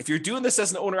 if you're doing this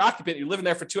as an owner occupant, you're living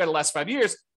there for 2 out of the last 5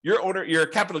 years, your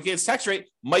capital gains tax rate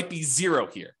might be zero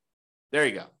here. There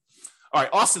you go. All right.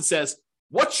 Austin says,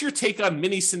 what's your take on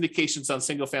mini syndications on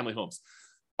single family homes?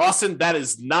 Austin, that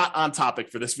is not on topic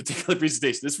for this particular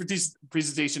presentation. This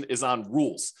presentation is on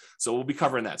rules. So we'll be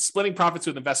covering that. Splitting profits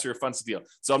with investor or funds deal.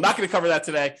 So I'm not going to cover that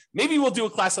today. Maybe we'll do a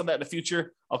class on that in the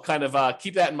future. I'll kind of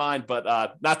keep that in mind, but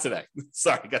not today.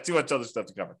 Sorry, got too much other stuff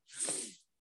to cover.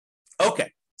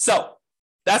 Okay, so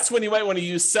that's when you might want to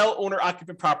use sell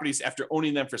owner-occupant properties after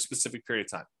owning them for a specific period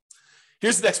of time.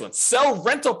 Here's the next one. Sell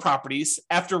rental properties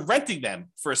after renting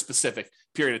them for a specific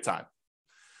period of time.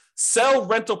 Sell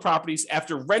rental properties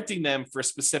after renting them for a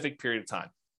specific period of time.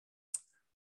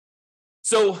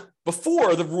 So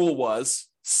before, the rule was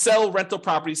sell rental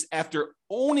properties after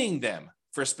owning them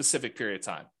for a specific period of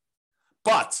time.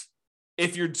 But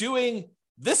if you're doing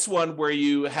this one where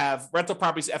you have rental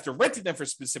properties after renting them for a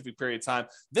specific period of time,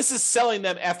 this is selling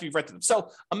them after you've rented them. So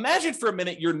imagine for a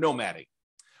minute you're nomading,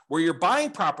 where you're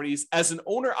buying properties as an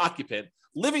owner-occupant,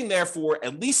 living there for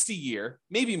at least a year,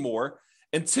 maybe more,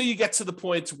 until you get to the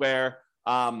point where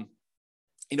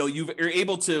you're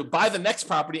able to buy the next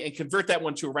property and convert that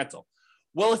one to a rental.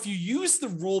 Well, if you use the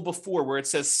rule before where it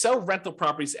says sell rental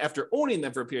properties after owning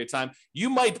them for a period of time, you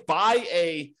might buy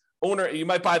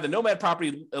the nomad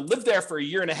property, live there for a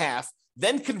year and a half,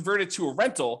 then convert it to a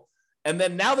rental. And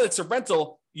then now that it's a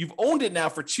rental, you've owned it now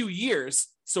for 2 years.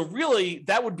 So really,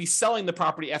 that would be selling the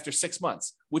property after 6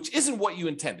 months, which isn't what you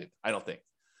intended, I don't think.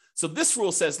 So this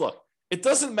rule says, look, it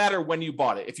doesn't matter when you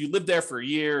bought it. If you lived there for a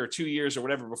year or 2 years or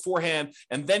whatever beforehand,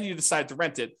 and then you decide to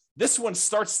rent it, this one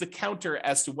starts the counter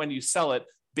as to when you sell it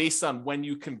based on when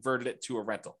you converted it to a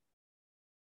rental.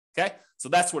 Okay, so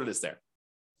that's what it is there.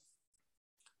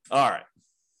 All right.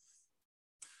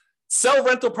 Sell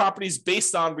rental properties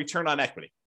based on return on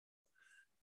equity.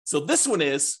 So this one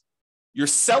is you're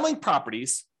selling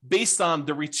properties based on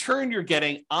the return you're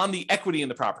getting on the equity in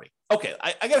the property. Okay,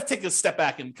 I got to take a step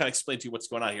back and kind of explain to you what's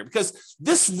going on here, because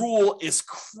this rule is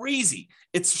crazy.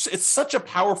 It's such a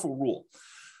powerful rule.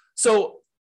 So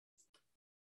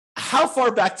how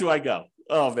far back do I go?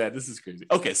 Oh man, this is crazy.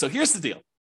 Okay, so here's the deal.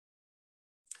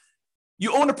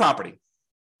 You own a property,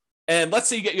 and let's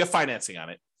say you have financing on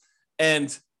it,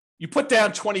 and you put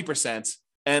down 20%,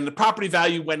 and the property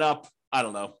value went up, I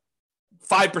don't know,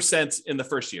 5% in the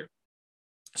first year.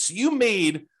 So you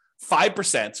made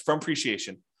 5% from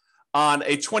appreciation on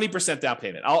a 20% down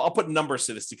payment. I'll put numbers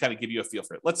to this to kind of give you a feel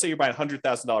for it. Let's say you're buying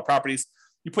 $100,000 properties.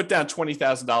 You put down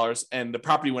 $20,000 and the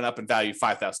property went up in value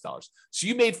 $5,000. So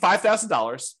you made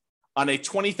 $5,000 on a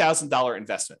 $20,000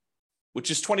 investment, which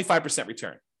is 25%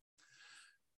 return.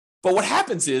 But what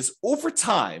happens is over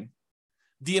time,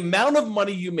 the amount of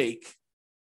money you make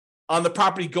on the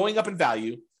property going up in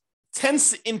value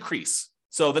tends to increase.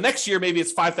 So the next year, maybe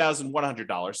it's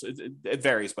 $5,100. It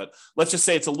varies, but let's just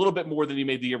say it's a little bit more than you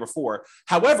made the year before.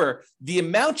 However, the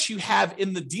amount you have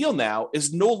in the deal now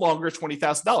is no longer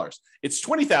 $20,000. It's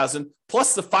 $20,000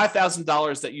 plus the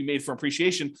 $5,000 that you made from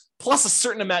appreciation, plus a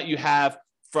certain amount you have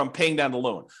from paying down the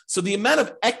loan. So the amount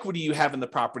of equity you have in the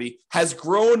property has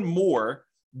grown more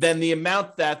than the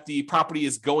amount that the property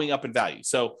is going up in value.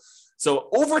 So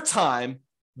over time,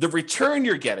 the return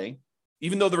you're getting,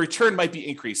 even though the return might be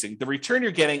increasing, the return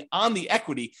you're getting on the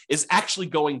equity is actually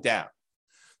going down.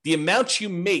 The amount you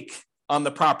make on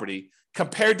the property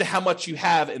compared to how much you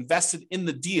have invested in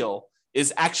the deal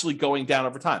is actually going down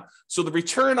over time. So the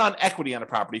return on equity on a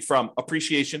property from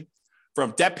appreciation,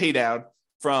 from debt pay down,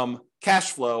 from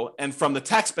cash flow and from the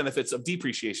tax benefits of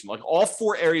depreciation. Like all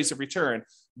four areas of return,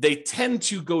 they tend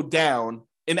to go down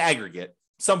in aggregate.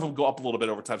 Some of them go up a little bit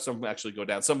over time. Some of them actually go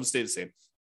down. Some of them stay the same.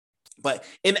 But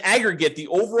in aggregate, the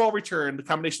overall return, the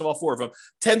combination of all four of them,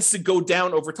 tends to go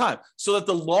down over time. So that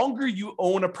the longer you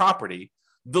own a property,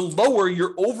 the lower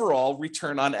your overall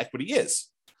return on equity is.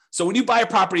 So when you buy a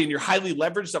property and you're highly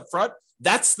leveraged up front,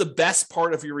 that's the best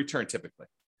part of your return typically.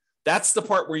 That's the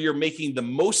part where you're making the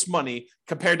most money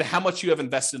compared to how much you have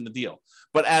invested in the deal.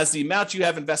 But as the amount you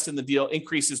have invested in the deal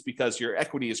increases because your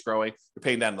equity is growing, you're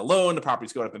paying down the loan, the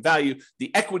property's going up in value,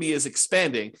 the equity is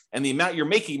expanding, and the amount you're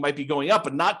making might be going up,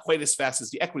 but not quite as fast as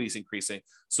the equity is increasing.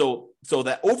 So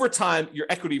that over time, your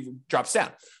equity drops down.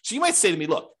 So you might say to me,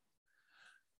 look,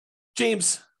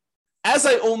 James, as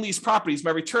I own these properties,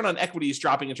 my return on equity is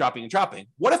dropping and dropping and dropping.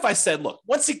 What if I said, look,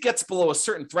 once it gets below a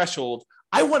certain threshold,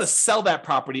 I want to sell that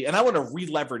property and I want to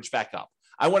re-leverage back up.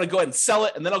 I want to go ahead and sell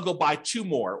it, and then I'll go buy two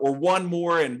more or one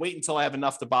more and wait until I have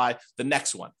enough to buy the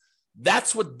next one.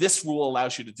 That's what this rule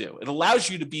allows you to do. It allows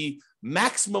you to be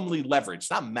maximally leveraged,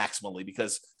 not maximally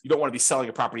because you don't want to be selling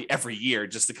a property every year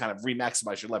just to kind of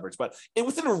re-maximize your leverage, but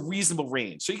within a reasonable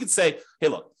range. So you can say, hey,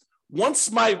 look,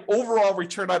 once my overall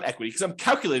return on equity, because I'm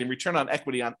calculating return on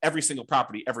equity on every single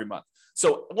property every month.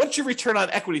 So once your return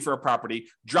on equity for a property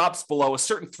drops below a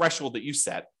certain threshold that you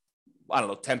set, I don't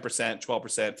know, 10%,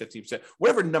 12%, 15%,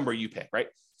 whatever number you pick, right?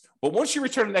 But once your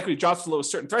return on equity drops below a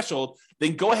certain threshold,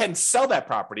 then go ahead and sell that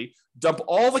property, dump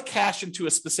all the cash into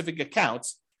a specific account,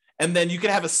 and then you can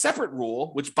have a separate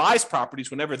rule which buys properties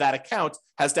whenever that account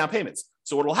has down payments.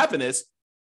 So what will happen is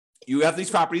you have these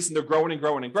properties and they're growing and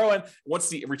growing and growing. Once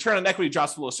the return on equity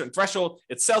drops below a certain threshold,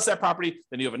 it sells that property.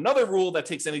 Then you have another rule that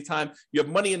takes any time. You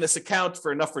have money in this account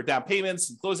for enough for down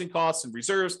payments and closing costs and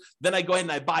reserves. Then I go ahead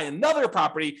and I buy another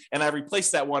property and I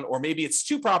replace that one. Or maybe it's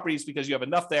two properties because you have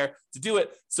enough there to do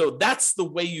it. So that's the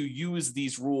way you use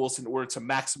these rules in order to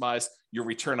maximize your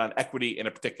return on equity in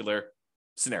a particular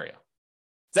scenario.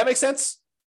 Does that make sense?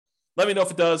 Let me know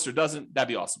if it does or doesn't. That'd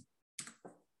be awesome.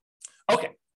 Okay.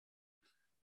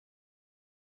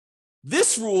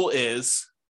 This rule is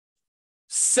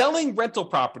selling rental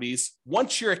properties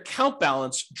once your account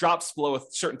balance drops below a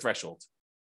certain threshold.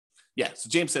 Yeah, so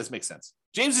James says makes sense.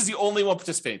 James is the only one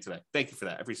participating today. Thank you for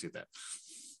that. I appreciate that.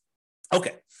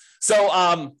 Okay, so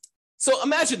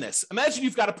imagine this. Imagine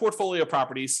you've got a portfolio of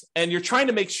properties and you're trying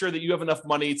to make sure that you have enough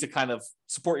money to kind of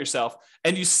support yourself,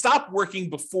 and you stop working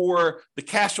before the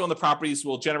cash flow on the properties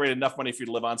will generate enough money for you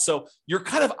to live on. So you're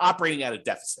kind of operating at a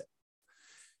deficit.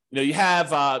 You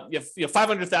have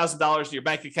 $500,000 in your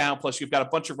bank account, plus you've got a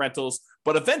bunch of rentals,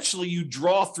 but eventually you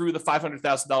draw through the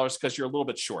 $500,000 because you're a little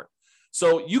bit short.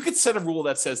 So you could set a rule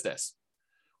that says this: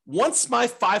 once my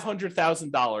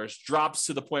 $500,000 drops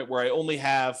to the point where I only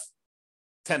have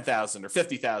 $10,000 or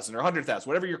 $50,000 or $100,000,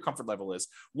 whatever your comfort level is,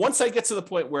 once I get to the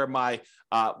point where my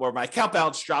account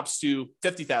balance drops to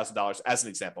 $50,000, as an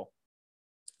example,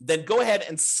 then go ahead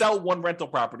and sell one rental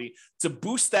property to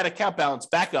boost that account balance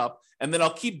back up. And then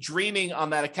I'll keep draining on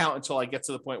that account until I get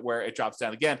to the point where it drops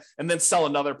down again, and then sell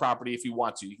another property if you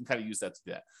want to. You can kind of use that to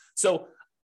do that. So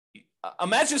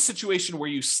imagine a situation where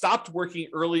you stopped working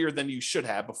earlier than you should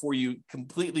have before you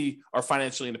completely are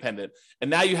financially independent.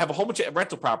 And now you have a whole bunch of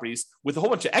rental properties with a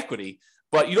whole bunch of equity,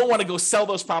 but you don't want to go sell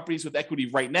those properties with equity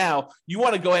right now. You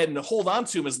want to go ahead and hold on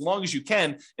to them as long as you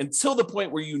can until the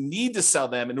point where you need to sell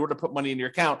them in order to put money in your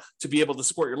account to be able to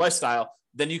support your lifestyle.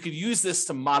 Then you could use this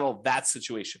to model that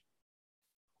situation.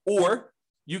 Or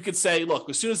you could say, look,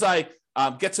 as soon as I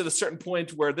get to the certain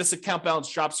point where this account balance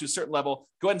drops to a certain level,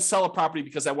 go ahead and sell a property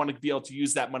because I want to be able to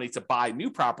use that money to buy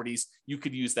new properties. You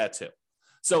could use that too.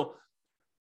 So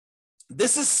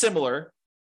this is similar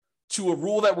to a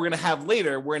rule that we're going to have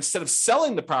later, where instead of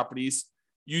selling the properties,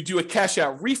 you do a cash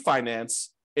out refinance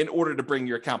in order to bring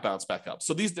your account balance back up.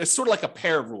 So they're sort of like a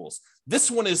pair of rules. This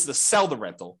one is the sell the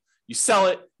rental. You sell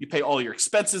it, you pay all your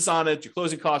expenses on it, your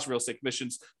closing costs, real estate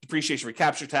commissions, depreciation,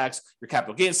 recapture tax, your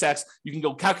capital gains tax. You can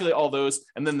go calculate all those,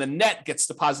 and then the net gets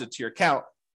deposited to your account.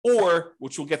 Or,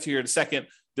 which we'll get to here in a second,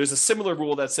 there's a similar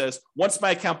rule that says, once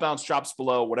my account balance drops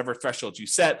below whatever threshold you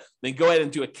set, then go ahead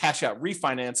and do a cash out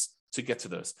refinance to get to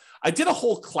those. I did a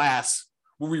whole class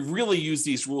where we really use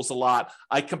these rules a lot.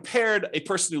 I compared a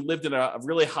person who lived in a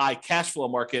really high cash flow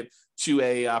market to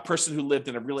a person who lived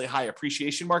in a really high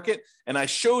appreciation market. And I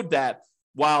showed that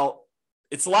while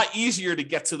it's a lot easier to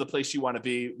get to the place you want to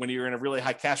be when you're in a really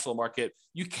high cash flow market,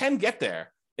 you can get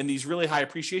there in these really high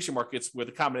appreciation markets with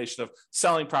a combination of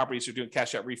selling properties or doing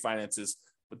cash out refinances.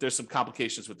 But there's some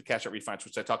complications with the cash out refinance,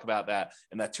 which I talk about that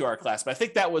in that 2-hour class. But I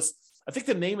think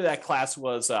the name of that class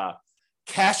was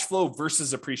cash flow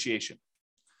versus appreciation.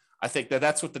 I think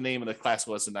that's what the name of the class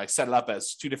was. And I set it up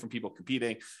as two different people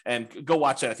competing, and go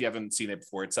watch that if you haven't seen it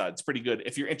before. It's pretty good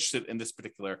if you're interested in this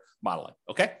particular modeling.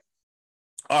 Okay.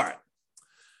 All right.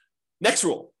 Next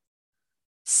rule: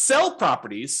 sell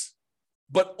properties,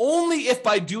 but only if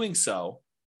by doing so,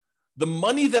 the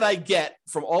money that I get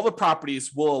from all the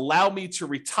properties will allow me to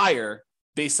retire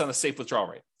based on a safe withdrawal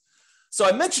rate. So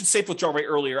I mentioned safe withdrawal rate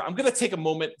earlier. I'm going to take a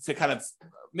moment to kind of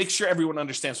make sure everyone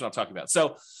understands what I'm talking about.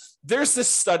 So there's this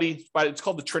study, it's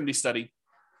called the Trinity study.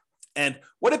 And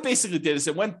what it basically did is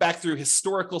it went back through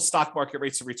historical stock market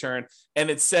rates of return. And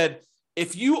it said,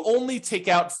 if you only take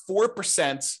out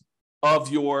 4%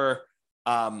 of your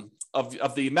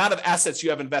of the amount of assets you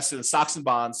have invested in stocks and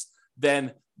bonds,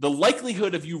 then the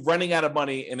likelihood of you running out of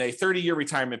money in a 30-year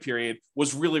retirement period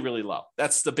was really, really low.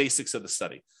 That's the basics of the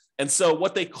study. And so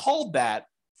what they called that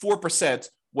 4%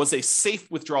 was a safe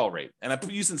withdrawal rate. And I'm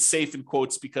using safe in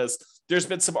quotes because there's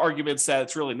been some arguments that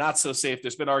it's really not so safe.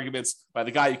 There's been arguments by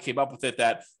the guy who came up with it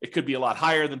that it could be a lot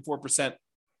higher than 4%.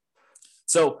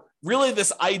 So really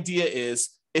this idea is,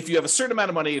 if you have a certain amount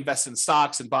of money invested in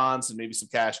stocks and bonds and maybe some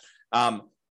cash,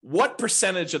 what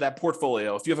percentage of that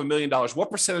portfolio, if you have $1 million,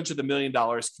 what percentage of the $1 million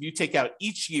can you take out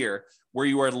each year where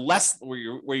you are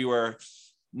where you are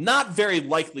not very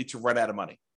likely to run out of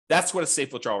money? That's what a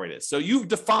safe withdrawal rate is. So you've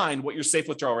defined what your safe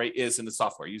withdrawal rate is in the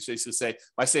software. You basically say,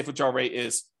 my safe withdrawal rate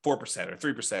is 4% or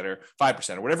 3% or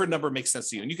 5% or whatever number makes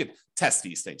sense to you. And you can test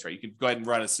these things, right? You can go ahead and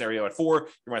run a scenario at 4,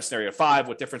 you run a scenario at 5.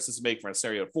 What difference does it make? Run a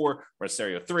scenario at 4, run a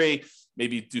scenario at 3,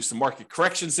 maybe do some market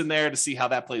corrections in there to see how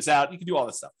that plays out. You can do all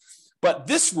this stuff. But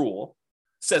this rule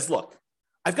says, look,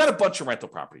 I've got a bunch of rental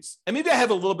properties, and maybe I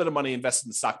have a little bit of money invested in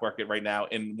the stock market right now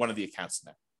in one of the accounts in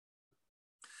there.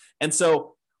 And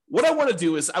so what I want to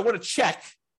do is I want to check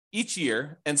each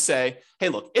year and say, hey,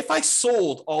 look, if I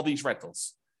sold all these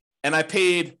rentals and I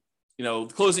paid,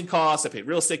 closing costs, I paid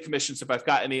real estate commissions if I've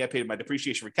got any, I paid my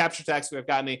depreciation recapture tax if I've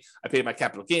got any, I paid my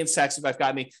capital gains tax if I've got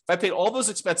any, if I paid all those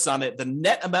expenses on it, the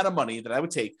net amount of money that I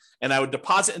would take and I would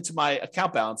deposit into my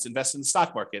account balance, invest in the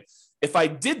stock market. If I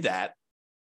did that,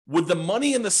 would the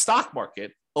money in the stock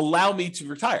market allow me to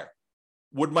retire?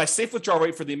 Would my safe withdrawal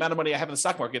rate for the amount of money I have in the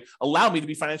stock market allow me to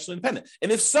be financially independent?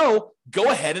 And if so, go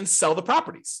ahead and sell the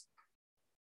properties.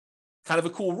 Kind of a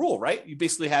cool rule, right? You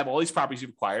basically have all these properties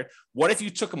you've acquired. What if you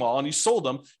took them all and you sold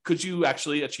them? Could you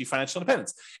actually achieve financial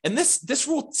independence? And this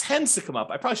rule tends to come up.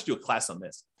 I probably should do a class on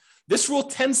this. This rule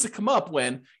tends to come up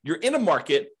when you're in a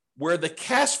market where the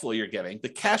cash flow you're getting, the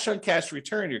cash on cash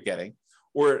return you're getting,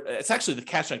 or it's actually the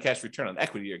cash on cash return on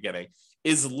equity you're getting,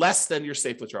 is less than your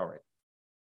safe withdrawal rate,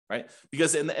 right?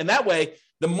 Because in that way,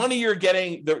 the money you're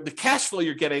getting, the cash flow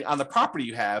you're getting on the property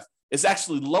you have is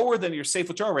actually lower than your safe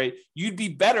withdrawal rate. You'd be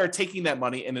better taking that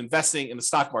money and investing in the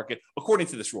stock market according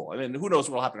to this rule. And then who knows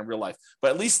what will happen in real life,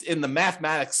 but at least in the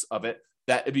mathematics of it,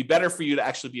 that it'd be better for you to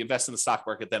actually be investing in the stock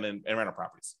market than in rental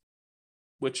properties,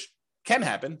 which can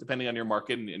happen depending on your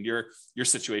market and your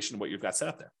situation, what you've got set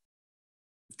up there.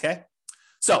 Okay.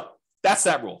 So that's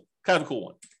that rule. Kind of a cool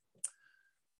one.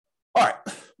 All right.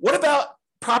 What about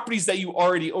properties that you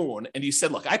already own? And you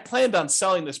said, look, I planned on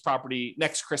selling this property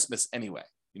next Christmas anyway.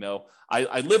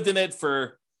 I lived in it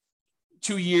for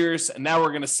 2 years and now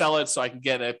we're going to sell it so I can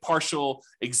get a partial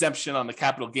exemption on the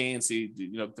capital gains.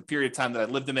 The period of time that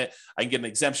I lived in it, I can get an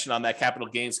exemption on that capital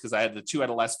gains because I had the 2 out of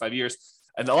the last 5 years.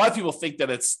 And a lot of people think that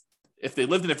if they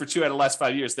lived in it for 2 out of the last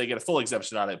 5 years, they get a full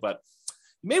exemption on it. But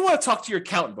you may want to talk to your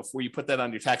accountant before you put that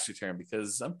on your tax return,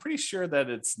 because I'm pretty sure that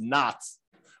it's not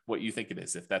what you think it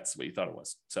is, if that's what you thought it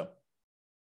was. So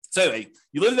anyway,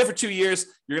 you lived there for 2 years.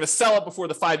 You're going to sell it before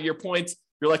the 5-year point.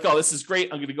 You're like, oh, this is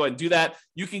great. I'm going to go ahead and do that.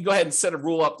 You can go ahead and set a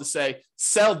rule up to say,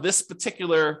 sell this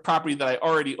particular property that I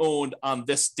already owned on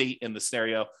this date in the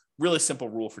scenario. Really simple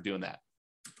rule for doing that.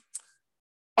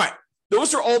 All right.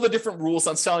 Those are all the different rules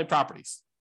on selling properties.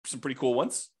 Some pretty cool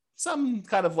ones. Some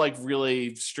kind of like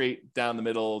really straight down the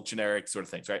middle, generic sort of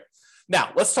things, right?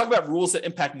 Now, let's talk about rules that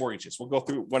impact mortgages. We'll go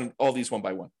through all these one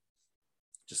by one.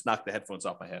 Just knocked the headphones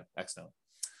off my head accidentally.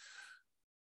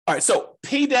 All right, so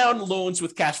pay down loans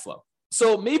with cash flow.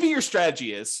 So maybe your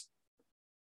strategy is,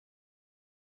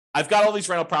 I've got all these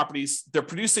rental properties. They're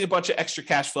producing a bunch of extra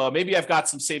cash flow. Maybe I've got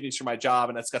some savings from my job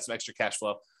and that's got some extra cash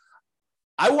flow.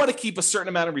 I want to keep a certain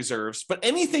amount of reserves, but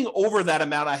anything over that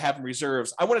amount I have in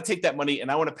reserves, I want to take that money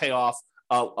and I want to pay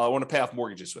off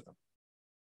mortgages with them.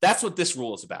 That's what this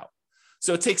rule is about.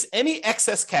 So it takes any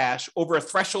excess cash over a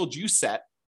threshold you set,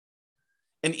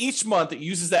 and each month it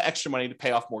uses that extra money to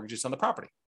pay off mortgages on the property.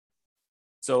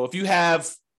 So if you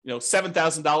have,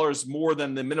 $7,000 more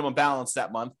than the minimum balance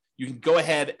that month, you can go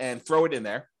ahead and throw it in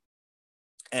there.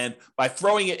 And by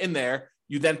throwing it in there,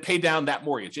 you then pay down that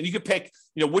mortgage. And you can pick,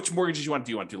 which mortgages you want to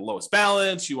do. You want to do the lowest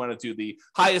balance, you want to do the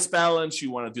highest balance,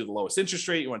 you want to do the lowest interest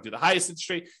rate, you want to do the highest interest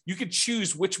rate. You can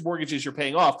choose which mortgages you're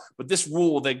paying off, but this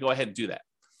rule will then go ahead and do that.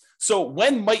 So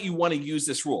when might you want to use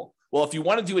this rule? Well, if you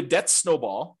want to do a debt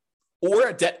snowball or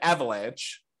a debt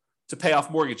avalanche to pay off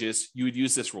mortgages, you would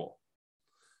use this rule.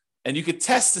 And you could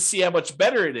test to see how much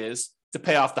better it is to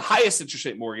pay off the highest interest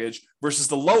rate mortgage versus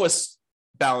the lowest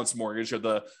balance mortgage or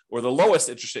the lowest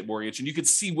interest rate mortgage. And you could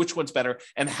see which one's better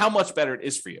and how much better it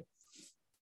is for you.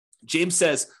 James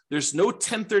says there's no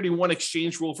 1031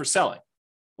 exchange rule for selling.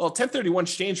 Well, 1031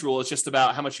 exchange rule is just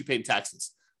about how much you pay in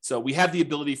taxes. So we have the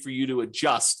ability for you to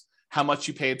adjust how much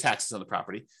you pay in taxes on the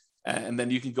property. And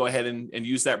then you can go ahead and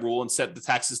use that rule and set the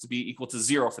taxes to be equal to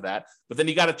 0 for that. But then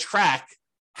you got to track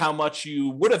how much you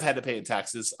would have had to pay in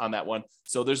taxes on that one.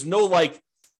 So there's no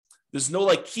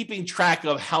keeping track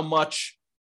of how much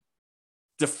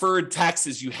deferred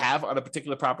taxes you have on a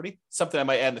particular property, something I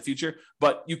might add in the future,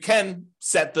 but you can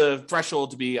set the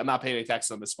threshold to be, I'm not paying any taxes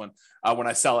on this one when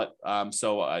I sell it.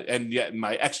 And yet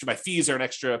my fees are an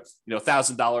extra,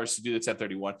 $1,000 to do the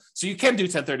 1031. So you can do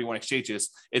 1031 exchanges.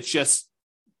 It's just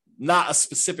not a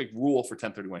specific rule for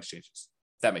 1031 exchanges.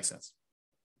 If that makes sense.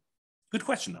 Good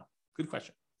question though. Good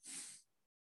question.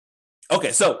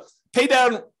 Okay. So pay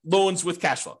down loans with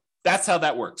cash flow. That's how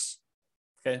that works.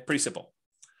 Okay. Pretty simple.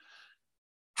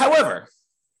 However,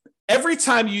 every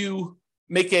time you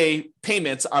make a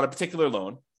payment on a particular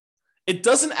loan, it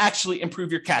doesn't actually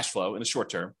improve your cash flow in the short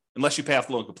term, unless you pay off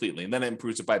the loan completely, and then it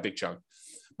improves it by a big chunk.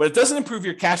 But it doesn't improve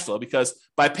your cash flow because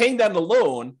by paying down the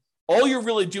loan, all you're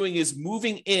really doing is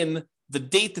moving in the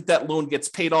date that loan gets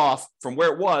paid off from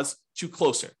where it was to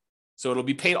closer. So it'll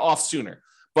be paid off sooner.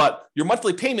 But your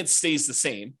monthly payment stays the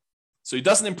same. So it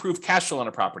doesn't improve cash flow on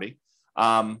a property.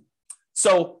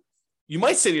 So you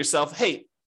might say to yourself, hey,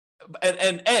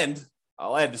 and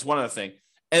I'll add this one other thing.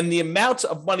 And the amount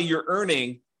of money you're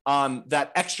earning on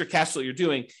that extra cash flow you're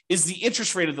doing is the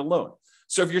interest rate of the loan.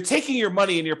 So if you're taking your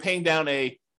money and you're paying down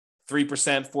a 3%,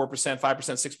 4%, 5%,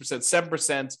 6%,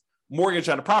 7% mortgage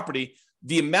on a property,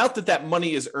 the amount that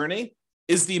money is earning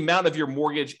is the amount of your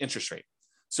mortgage interest rate.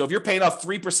 So if you're paying off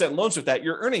 3% loans with that,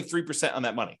 you're earning 3% on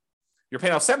that money. You're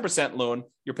paying off 7% loan,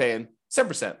 you're paying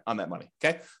 7% on that money.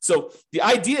 Okay. So the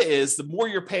idea is the more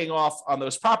you're paying off on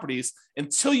those properties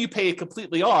until you pay it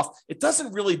completely off, it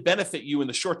doesn't really benefit you in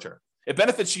the short term. It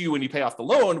benefits you when you pay off the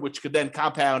loan, which could then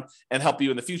compound and help you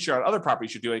in the future on other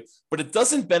properties you're doing, but it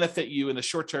doesn't benefit you in the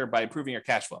short term by improving your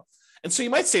cash flow. And so you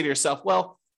might say to yourself,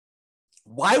 well,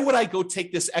 why would I go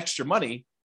take this extra money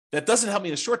that doesn't help me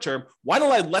in the short term? Why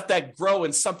don't I let that grow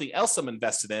in something else I'm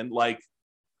invested in, like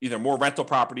either more rental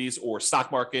properties or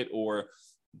stock market or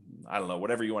I don't know,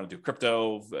 whatever you want to do,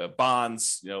 crypto,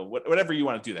 bonds, whatever you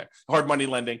want to do there, hard money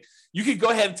lending. You could go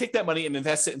ahead and take that money and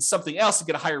invest it in something else and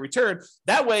get a higher return.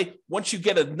 That way, once you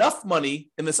get enough money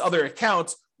in this other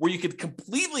account where you could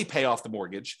completely pay off the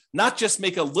mortgage, not just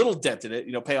make a little dent in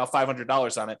it, pay off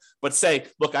 $500 on it, but say,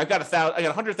 look, I got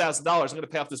 $100,000. I'm going to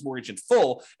pay off this mortgage in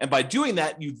full. And by doing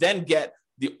that, you then get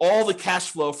all the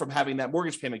cash flow from having that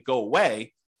mortgage payment go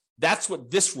away. That's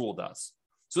what this rule does.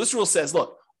 So this rule says,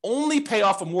 look, only pay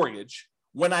off a mortgage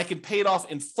when I can pay it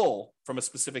off in full from a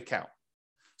specific account.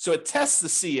 So it tests to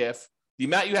see if the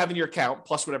amount you have in your account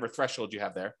plus whatever threshold you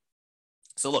have there.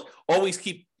 So look, always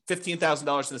keep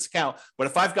 $15,000 in this account. But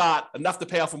if I've got enough to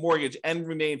pay off a mortgage and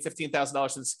remain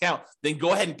 $15,000 in this account, then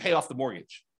go ahead and pay off the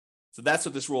mortgage. So that's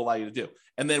what this rule allows you to do.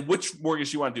 And then which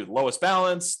mortgage you want to do, the lowest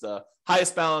balance, the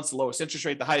highest balance, the lowest interest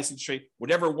rate, the highest interest rate,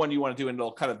 whatever one you want to do, and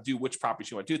it'll kind of do which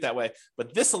properties you want to do it that way.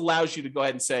 But this allows you to go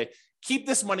ahead and say, keep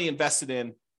this money invested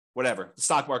in whatever, the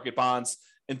stock market, bonds,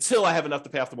 until I have enough to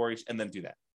pay off the mortgage, and then do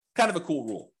that. Kind of a cool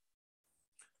rule.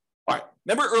 All right.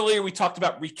 Remember earlier we talked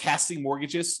about recasting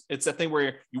mortgages? It's that thing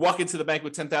where you walk into the bank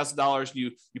with $10,000,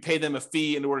 you pay them a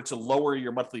fee in order to lower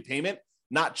your monthly payment,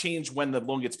 not change when the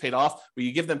loan gets paid off, but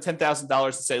you give them $10,000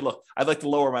 and say, look, I'd like to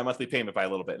lower my monthly payment by a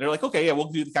little bit. And they're like, okay, yeah,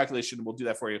 we'll do the calculation and we'll do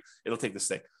that for you. It'll take this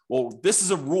thing. Well, this is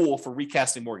a rule for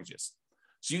recasting mortgages.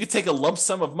 So you could take a lump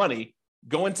sum of money,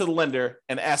 go into the lender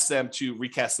and ask them to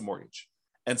recast the mortgage.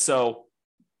 And so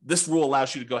this rule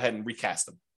allows you to go ahead and recast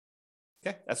them.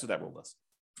 Okay, that's what that rule does.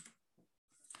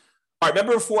 All right,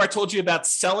 remember before I told you about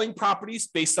selling properties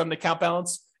based on the account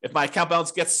balance? If my account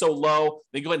balance gets so low,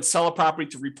 then go ahead and sell a property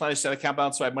to replenish that account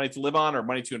balance so I have money to live on or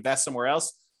money to invest somewhere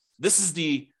else. This is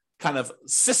the kind of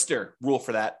sister rule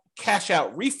for that, cash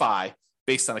out refi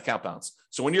based on account balance.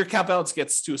 So when your account balance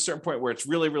gets to a certain point where it's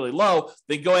really, really low,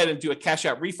 then go ahead and do a cash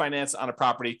out refinance on a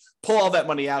property, pull all that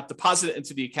money out, deposit it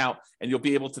into the account, and you'll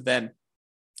be able to then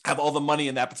have all the money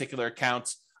in that particular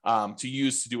account to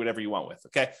use to do whatever you want with.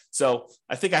 Okay. So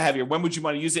I think I have here, when would you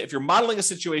want to use it? If you're modeling a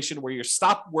situation where you're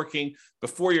stopped working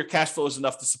before your cash flow is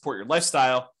enough to support your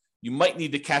lifestyle, you might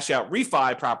need to cash out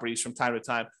refi properties from time to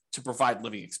time to provide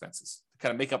living expenses to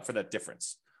kind of make up for that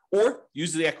difference. Or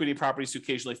use the equity properties to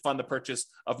occasionally fund the purchase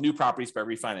of new properties by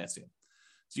refinancing.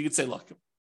 So you could say, look,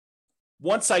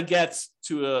 once I get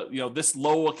to this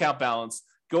low account balance,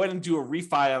 go ahead and do a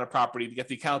refi on a property to get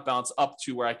the account balance up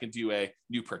to where I can do a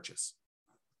new purchase.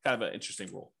 Kind of an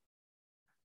interesting rule.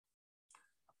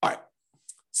 All right.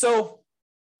 So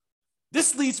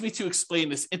this leads me to explain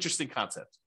this interesting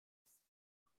concept.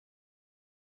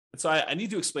 And so I need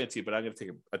to explain it to you, but I'm going to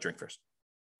take a drink first.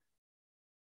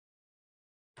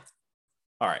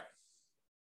 All right.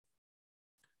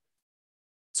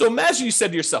 So imagine you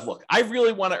said to yourself, look, I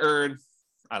really want to earn,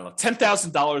 I don't know,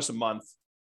 $10,000 a month.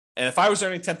 And if I was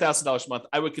earning $10,000 a month,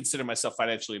 I would consider myself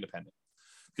financially independent.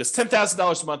 Because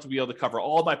 $10,000 a month would be able to cover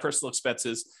all of my personal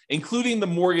expenses, including the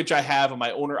mortgage I have on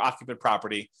my owner-occupant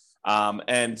property,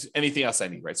 and anything else I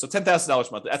need, right? So $10,000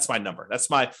 a month, that's my number.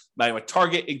 That's my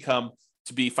target income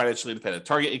to be financially independent,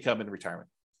 target income in retirement.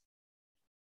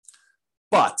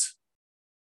 But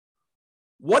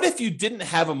what if you didn't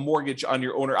have a mortgage on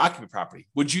your owner-occupant property?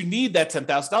 Would you need that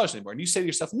 $10,000 anymore? And you say to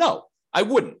yourself, no, I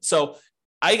wouldn't. So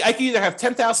I can either have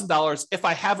 $10,000 if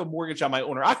I have a mortgage on my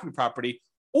owner-occupant property,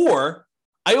 or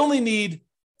I only need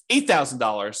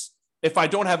 $8,000 if I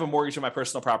don't have a mortgage on my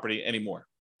personal property anymore.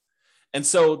 And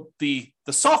so the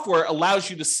software allows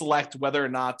you to select whether or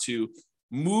not to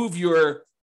move your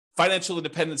financial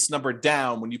independence number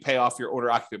down when you pay off your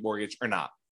owner-occupant mortgage or not.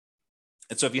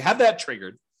 And so if you have that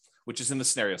triggered, which is in the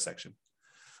scenario section,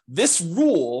 this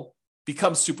rule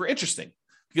becomes super interesting,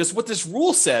 because what this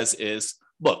rule says is,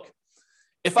 look,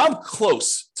 if I'm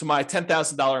close to my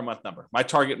 $10,000 a month number, my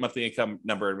target monthly income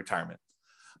number in retirement,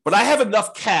 but I have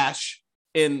enough cash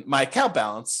in my account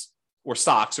balance or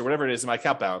stocks or whatever it is in my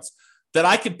account balance that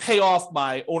I could pay off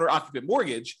my owner-occupant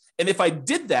mortgage. And if I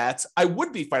did that, I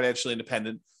would be financially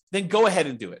independent. Then go ahead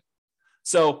and do it.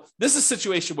 So this is a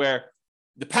situation where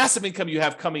the passive income you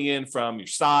have coming in from your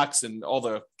stocks and all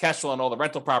the cash flow on all the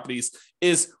rental properties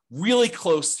is really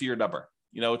close to your number.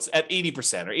 It's at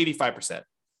 80% or 85%.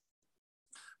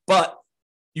 But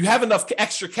you have enough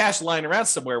extra cash lying around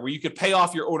somewhere where you could pay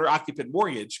off your owner-occupant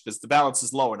mortgage because the balance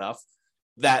is low enough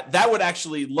that would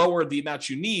actually lower the amount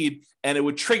you need, and it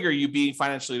would trigger you being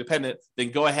financially independent.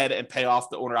 Then go ahead and pay off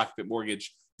the owner-occupant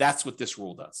mortgage. That's what this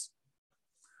rule does.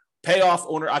 Pay off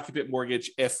owner-occupant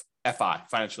mortgage if FI,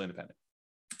 financially independent.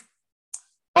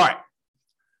 All right.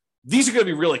 These are going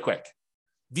to be really quick.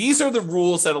 These are the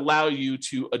rules that allow you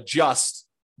to adjust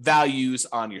values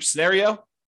on your scenario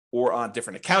or on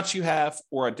different accounts you have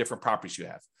or on different properties you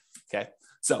have. Okay.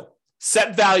 So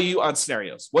set value on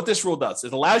scenarios. What this rule does,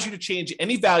 it allows you to change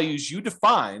any values you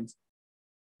defined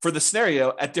for the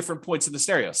scenario at different points in the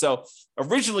scenario. So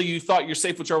originally you thought your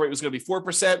safe withdrawal rate was going to be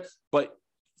 4%, but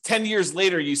 10 years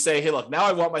later you say, hey, look, now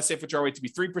I want my safe withdrawal rate to be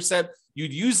 3%.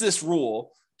 You'd use this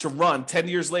rule to run 10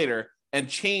 years later and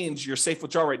change your safe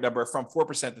withdrawal rate number from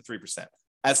 4% to 3%,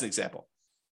 as an example.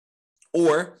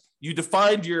 Or you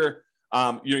defined your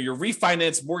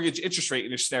refinance mortgage interest rate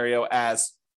in your scenario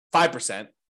as 5%,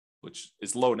 which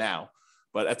is low now,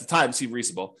 but at the time seemed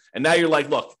reasonable. And now you're like,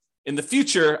 look, in the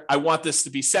future, I want this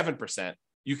to be 7%.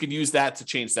 You can use that to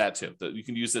change that too. You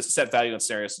can use this set value on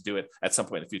scenarios to do it at some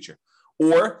point in the future.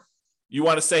 Or you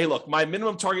want to say, look, my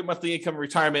minimum target monthly income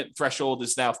retirement threshold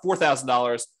is now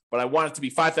 $4,000, but I want it to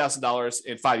be $5,000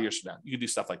 in 5 years from now. You can do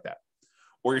stuff like that.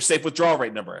 Or your safe withdrawal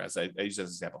rate number, as I use as an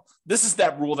example. This is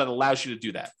that rule that allows you to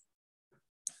do that.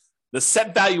 The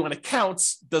set value on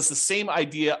accounts does the same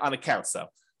idea on accounts, though.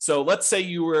 So let's say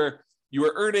you were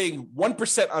earning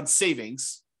 1% on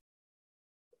savings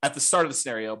at the start of the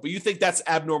scenario, but you think that's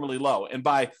abnormally low. And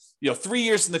by 3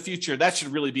 years in the future, that should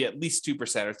really be at least 2%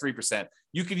 or 3%.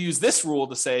 You could use this rule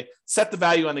to say, set the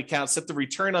value on the account, set the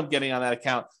return I'm getting on that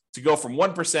account to go from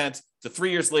 1% to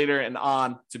 3 years later and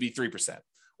on to be 3%.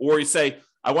 Or you say,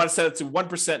 I want to set it to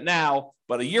 1% now,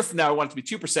 but a year from now, I want it to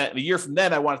be 2%. And a year from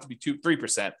then, I want it to be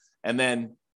 3%. And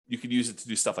then you could use it to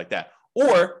do stuff like that.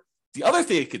 Or the other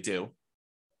thing it could do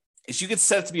is you could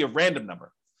set it to be a random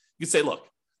number. You could say, look,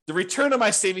 the return on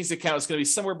my savings account is going to be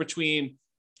somewhere between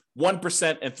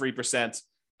 1% and 3%.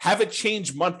 Have it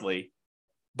change monthly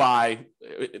by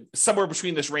somewhere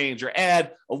between this range, or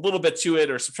add a little bit to it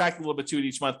or subtract a little bit to it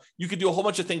each month. You could do a whole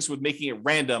bunch of things with making it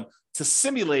random to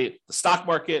simulate the stock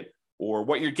market or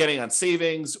what you're getting on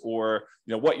savings, or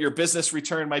what your business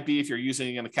return might be if you're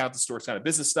using an account to store kind of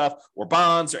business stuff or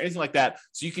bonds or anything like that.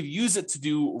 So you could use it to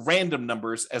do random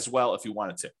numbers as well if you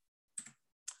wanted to.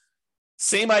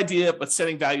 Same idea, but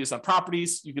setting values on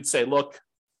properties. You could say, look,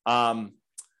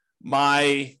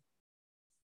 my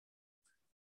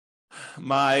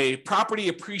property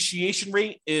appreciation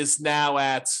rate is now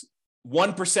at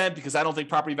 1% because I don't think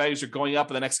property values are going up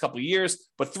in the next couple of years.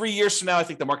 But 3 years from now, I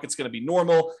think the market's going to be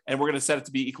normal, and we're going to set it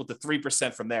to be equal to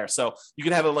 3% from there. So you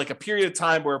can have a period of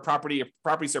time where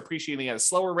properties are appreciating at a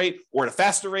slower rate or at a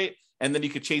faster rate, and then you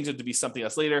could change it to be something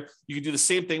else later. You could do the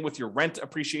same thing with your rent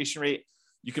appreciation rate.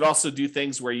 You could also do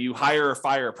things where you hire or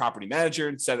fire a property manager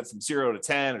and set it from 0 to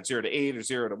 10 or 0 to 8 or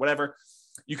 0 to whatever.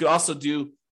 You could also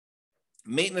do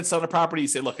maintenance on a property. You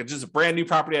say, look, it's just a brand new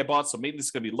property I bought, so maintenance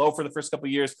is going to be low for the first couple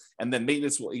of years, and then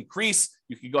maintenance will increase.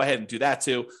 You can go ahead and do that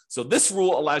too. So this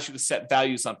rule allows you to set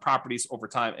values on properties over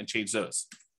time and change those.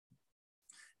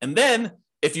 And then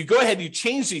if you go ahead and you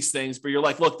change these things, but you're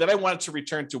like, look, then I want it to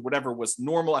return to whatever was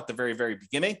normal at the very, very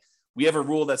beginning, we have a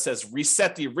rule that says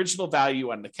reset the original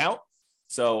value on an account.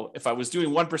 So if I was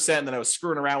doing 1% and then I was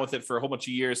screwing around with it for a whole bunch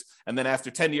of years, and then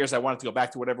after 10 years, I wanted to go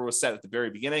back to whatever was set at the very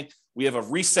beginning, we have a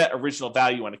reset original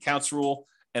value on accounts rule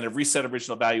and a reset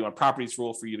original value on properties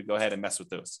rule for you to go ahead and mess with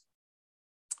those.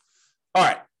 All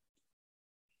right.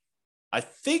 I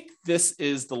think this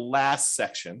is the last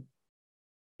section.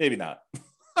 Maybe not.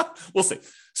 We'll see.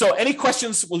 So any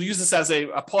questions? We'll use this as a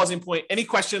pausing point. Any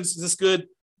questions? Is this good?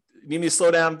 You need me to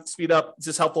slow down, speed up? Is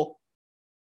this helpful?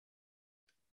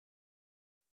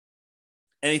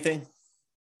 Anything?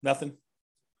 Nothing?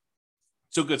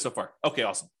 So good so far. Okay,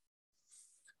 awesome.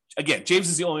 Again, James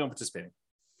is the only one participating.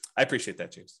 I appreciate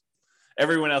that, James.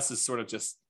 Everyone else is sort of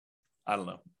just, I don't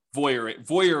know,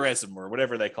 voyeurism or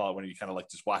whatever they call it when you kind of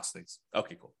just watch things.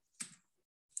 Okay, cool.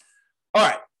 All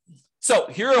right. So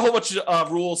here are a whole bunch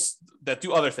of rules that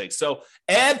do other things. So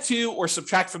add to or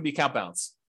subtract from the account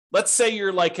balance. Let's say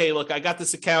you're like, hey, look, I got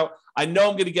this account. I know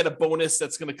I'm going to get a bonus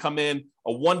that's going to come in,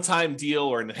 a one-time deal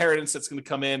or an inheritance that's going to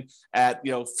come in at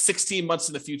 16 months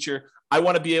in the future. I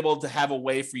want to be able to have a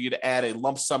way for you to add a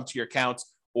lump sum to your account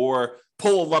or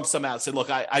pull a lump sum out and say, look,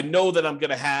 I know that I'm going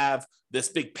to have this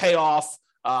big payoff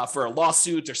for a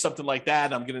lawsuit or something like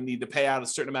that. I'm going to need to pay out a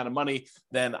certain amount of money.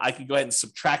 Then I can go ahead and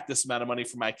subtract this amount of money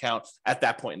from my account at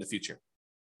that point in the future.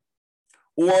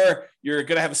 Or you're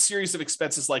going to have a series of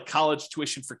expenses like college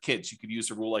tuition for kids. You could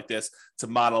use a rule like this to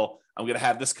model, I'm going to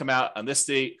have this come out on this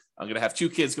date. I'm going to have 2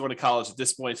 kids going to college at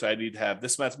this point, so I need to have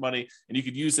this much money. And you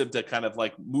could use them to kind of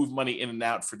move money in and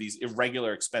out for these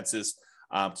irregular expenses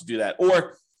to do that.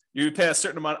 Or you pay a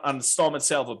certain amount on installment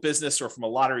sale of a business or from a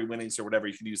lottery winnings or whatever.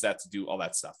 You can use that to do all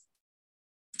that stuff.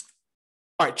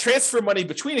 All right, transfer money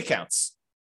between accounts.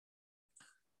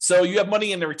 So you have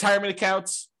money in the retirement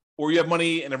accounts, or you have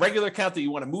money in a regular account that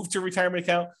you want to move to a retirement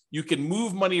account. You can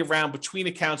move money around between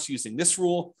accounts using this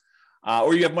rule.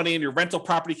 Or you have money in your rental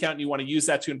property account and you want to use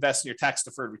that to invest in your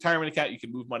tax-deferred retirement account. You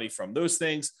can move money from those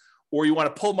things. Or you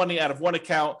want to pull money out of one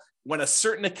account when a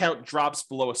certain account drops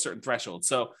below a certain threshold.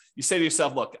 So you say to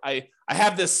yourself, look, I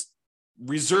have this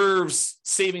reserves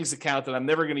savings account that I'm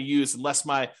never going to use unless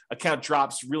my account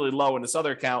drops really low in this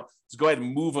other account. Just go ahead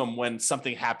and move them when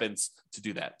something happens to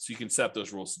do that. So you can set up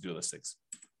those rules to do those things.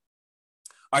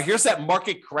 All right, here's that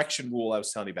market correction rule I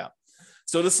was telling you about.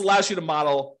 So this allows you to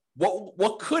model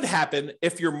what could happen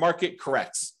if your market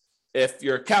corrects. If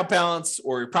your account balance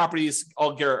or your properties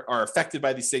all are affected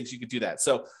by these things, you could do that.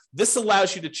 So this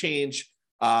allows you to change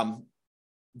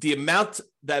the amount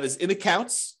that is in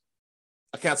accounts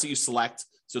that you select.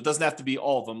 So it doesn't have to be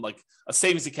all of them. Like a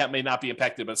savings account may not be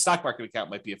affected, but a stock market account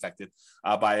might be affected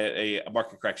by a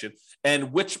market correction.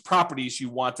 And which properties you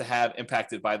want to have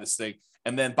impacted by this thing,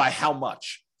 and then by how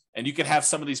much. And you can have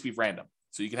some of these be random.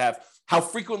 So you can have how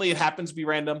frequently it happens be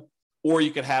random, or you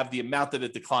can have the amount that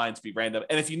it declines be random.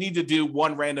 And if you need to do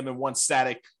one random and one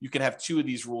static, you can have 2 of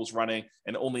these rules running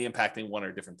and only impacting one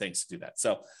or different things to do that.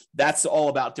 So that's all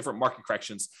about different market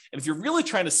corrections. And if you're really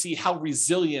trying to see how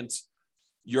resilient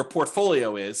your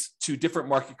portfolio is to different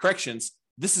market corrections,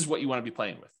 this is what you want to be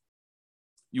playing with.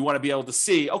 You want to be able to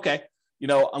see, okay, I'm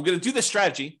going to do this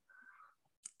strategy.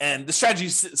 And the strategy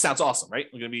sounds awesome, right?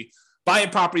 I'm going to be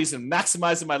buying properties and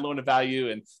maximizing my loan to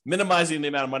value and minimizing the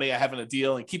amount of money I have in a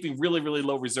deal and keeping really, really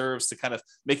low reserves to kind of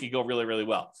make it go really, really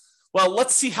well. Well,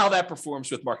 let's see how that performs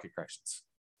with market corrections.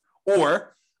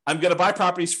 Or I'm going to buy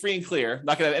properties free and clear,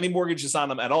 not going to have any mortgages on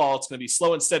them at all. It's going to be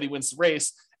slow and steady wins the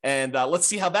race. And let's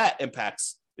see how that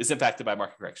is impacted by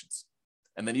market corrections.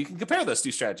 And then you can compare those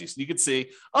 2 strategies. You can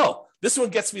see, oh, this one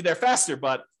gets me there faster,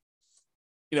 but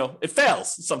it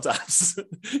fails sometimes.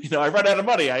 I run out of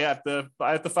money. I have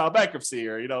to file bankruptcy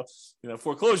or,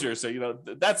 foreclosure. So,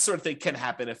 that sort of thing can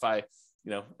happen if I,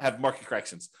 have market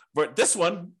corrections. But this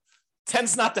one,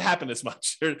 tends not to happen as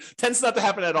much, or tends not to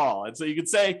happen at all. And so you could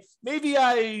say, maybe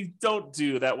I don't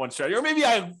do that one strategy, or maybe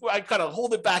I kind of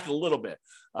hold it back a little bit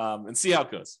and see how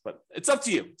it goes. But it's up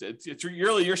to you. It's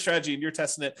really your strategy, and you're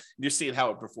testing it, and you're seeing how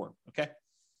it performs. Okay.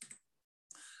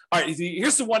 All right,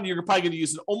 here's the one you're probably going to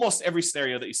use in almost every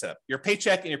scenario that you set up: your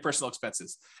paycheck and your personal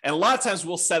expenses. And a lot of times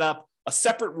we'll set up a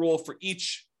separate rule for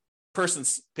each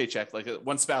person's paycheck, like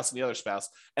one spouse and the other spouse,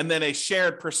 and then a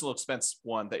shared personal expense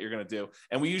one that you're going to do.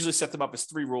 And we usually set them up as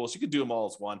 3 rules. You could do them all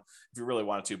as one if you really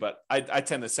wanted to, but I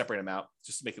tend to separate them out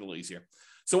just to make it a little easier.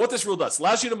 So what this rule does,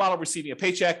 allows you to model receiving a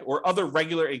paycheck or other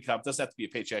regular income. It doesn't have to be a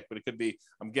paycheck, but it could be,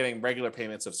 I'm getting regular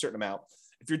payments of a certain amount.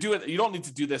 If you're doing, you don't need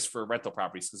to do this for rental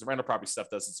properties because the rental property stuff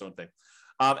does its own thing.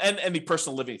 And the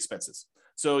personal living expenses.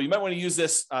 So you might want to use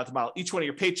this to model each one of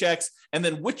your paychecks, and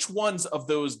then which ones of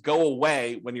those go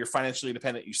away when you're financially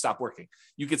independent, you stop working.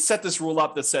 You could set this rule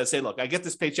up that says, hey, look, I get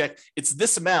this paycheck, it's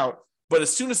this amount, but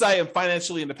as soon as I am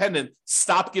financially independent,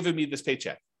 stop giving me this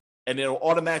paycheck. And it'll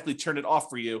automatically turn it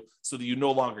off for you so that you no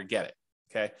longer get it,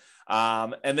 okay?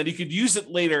 And then you could use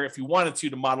it later if you wanted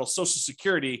to model Social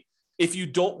Security if you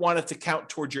don't want it to count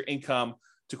towards your income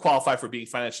to qualify for being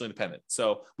financially independent.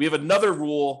 So we have another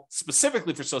rule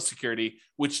specifically for Social Security,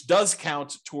 which does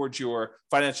count towards your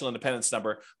financial independence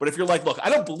number. But if you're like, look, I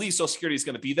don't believe Social Security is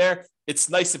going to be there, it's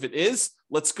nice if it is.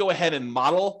 Let's go ahead and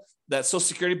model that Social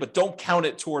Security, but don't count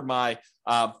it toward my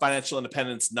financial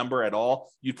independence number at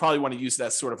all. You'd probably want to use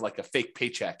that sort of like a fake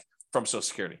paycheck from Social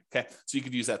Security. Okay. So you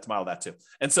could use that to model that too.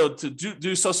 And so to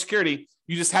do Social Security,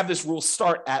 you just have this rule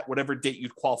start at whatever date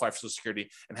you'd qualify for Social Security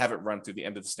and have it run through the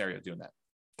end of the scenario doing that.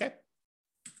 Okay.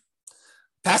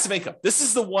 Passive income. This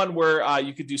is the one where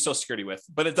you could do Social Security with,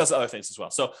 but it does other things as well.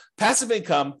 So passive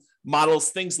income models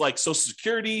things like Social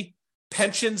Security,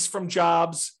 pensions from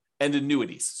jobs, and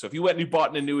annuities. So if you went and you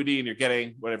bought an annuity and you're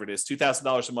getting whatever it is,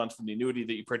 $2,000 a month from the annuity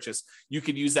that you purchased, you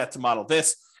could use that to model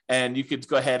this. And you could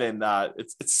go ahead and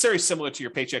it's very similar to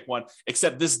your paycheck one,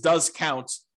 except this does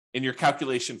count in your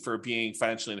calculation for being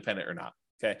financially independent or not.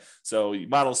 Okay, so you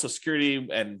model Social Security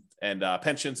and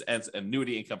pensions and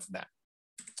annuity income from that.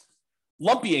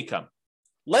 Lumpy income.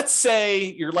 Let's say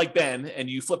you're like Ben and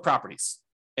you flip properties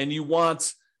and you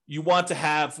want to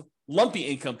have lumpy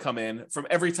income come in from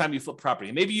every time you flip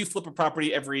property. Maybe you flip a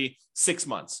property every 6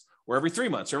 months or every 3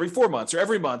 months or every 4 months or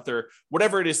every month or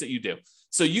whatever it is that you do.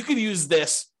 So you could use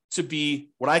this to be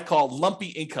what I call lumpy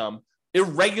income,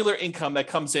 irregular income that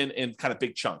comes in kind of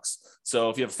big chunks. So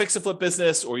if you have a fix and flip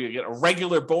business, or you get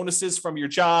regular bonuses from your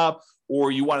job,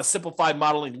 or you want to simplify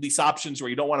modeling lease options where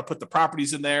you don't want to put the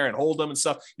properties in there and hold them and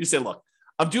stuff, you say, look,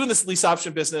 I'm doing this lease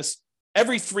option business.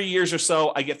 Every 3 years or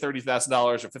so, I get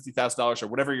 $30,000 or $50,000 or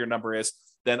whatever your number is.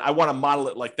 Then I want to model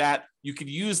it like that. You could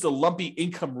use the lumpy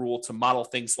income rule to model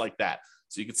things like that.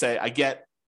 So you could say, I get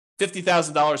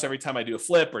 $50,000 every time I do a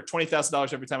flip, or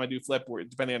 $20,000 every time I do a flip, or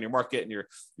depending on your market and your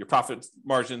profit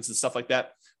margins and stuff like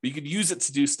that. But you could use it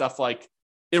to do stuff like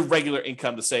irregular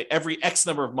income to say every X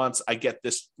number of months, I get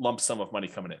this lump sum of money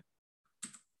coming in.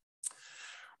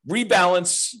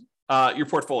 Rebalance your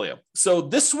portfolio. So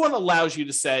this one allows you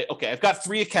to say, okay, I've got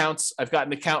 3 accounts. I've got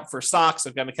an account for stocks.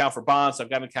 I've got an account for bonds. I've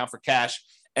got an account for cash.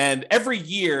 And every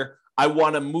year I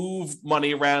want to move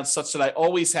money around such that I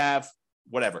always have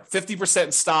whatever, 50%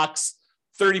 in stocks,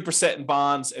 30% in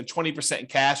bonds, and 20% in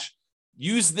cash.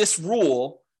 Use this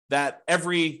rule that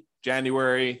every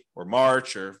January or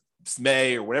March or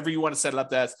May or whatever you want to set it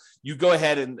up as, you go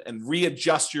ahead and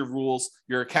readjust your rules,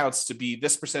 your accounts to be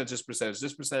this percentage, this percentage,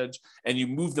 this percentage, and you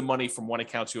move the money from one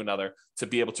account to another to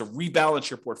be able to rebalance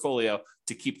your portfolio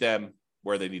to keep them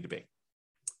where they need to be.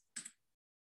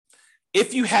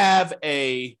 If you have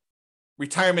a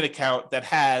retirement account that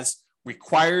has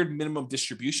required minimum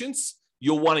distributions,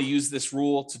 you'll want to use this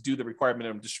rule to do the required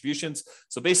minimum distributions.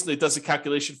 So basically, it does a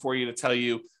calculation for you to tell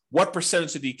you what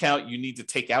percentage of the account you need to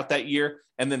take out that year,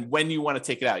 and then when you want to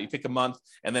take it out. You pick a month,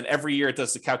 and then every year it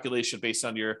does the calculation based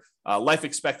on your life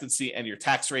expectancy and your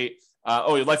tax rate.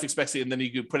 Your life expectancy, and then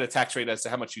you could put a tax rate as to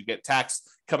how much you get taxed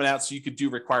coming out, so you could do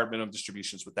required minimum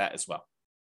distributions with that as well.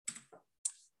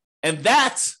 And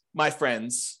that, my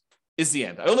friends, is the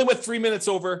end. I only went 3 minutes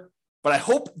over, but I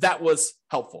hope that was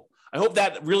helpful. I hope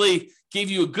that really gave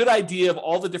you a good idea of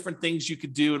all the different things you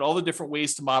could do and all the different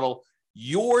ways to model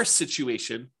your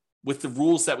situation with the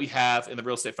rules that we have in the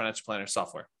Real Estate Financial Planner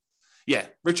software. Yeah,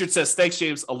 Richard says, thanks,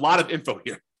 James. A lot of info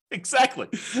here. Exactly.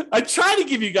 I try to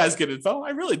give you guys good info. I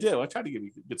really do. I try to give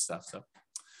you good stuff. So,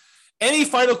 any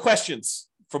final questions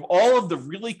from all of the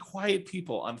really quiet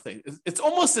people on things? It's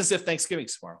almost as if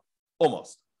Thanksgiving's tomorrow.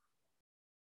 Almost.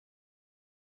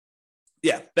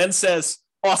 Yeah, Ben says,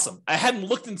 awesome. I hadn't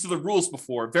looked into the rules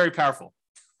before. Very powerful.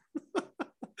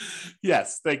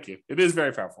 Yes, thank you. It is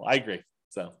very powerful. I agree.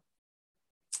 So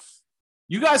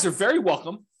you guys are very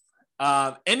welcome.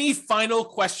 Any final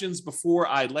questions before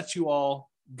I let you all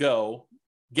go?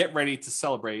 Get ready to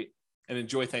celebrate and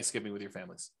enjoy Thanksgiving with your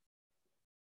families.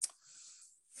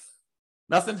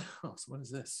 Nothing? Oh, so what is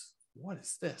this? What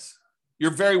is this?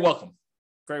 You're very welcome.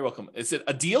 Very welcome. Is it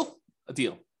a deal? A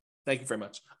deal. Thank you very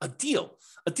much. A deal.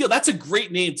 A deal. That's a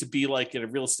great name to be like in a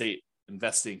real estate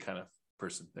investing kind of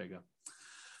person. There you go.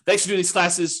 Thanks for doing these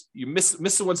classes. You miss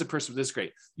the ones in person, but this is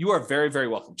great. You are very, very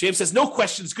welcome. James says, no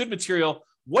questions, good material.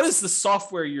 What is the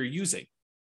software you're using?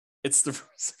 It's the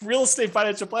Real Estate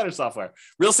Financial Planner software,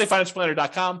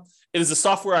 realestatefinancialplanner.com. It is a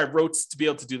software I wrote to be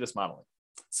able to do this modeling.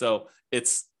 So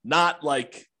it's not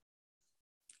like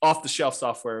off-the-shelf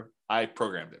software. I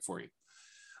programmed it for you.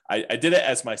 I did it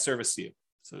as my service to you.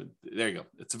 So there you go.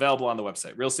 It's available on the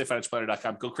website,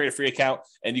 realestatefinancialplanner.com. Go create a free account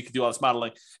and you can do all this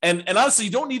modeling. And honestly,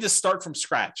 you don't need to start from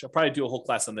scratch. I'll probably do a whole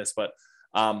class on this, but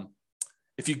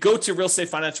if you go to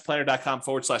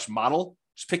realestatefinancialplanner.com/model,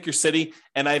 just pick your city.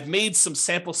 And I've made some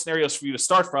sample scenarios for you to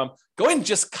start from. Go ahead and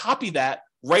just copy that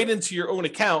right into your own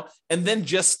account and then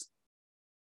just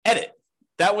edit.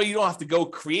 That way you don't have to go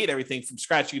create everything from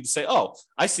scratch. You can say, oh,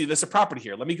 I see there's a property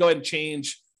here. Let me go ahead and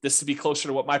change this to be closer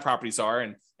to what my properties are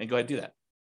and go ahead and do that.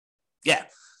 Yeah.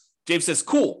 James says,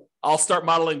 cool. I'll start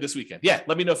modeling this weekend. Yeah.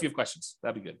 Let me know if you have questions.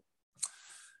 That'd be good.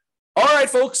 All right,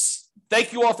 folks.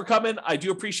 Thank you all for coming. I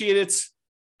do appreciate it.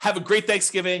 Have a great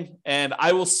Thanksgiving, and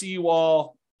I will see you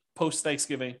all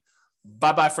post-Thanksgiving.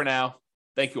 Bye-bye for now.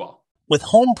 Thank you all. With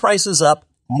home prices up,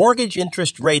 mortgage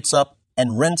interest rates up,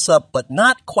 and rents up, but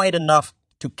not quite enough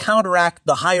to counteract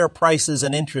the higher prices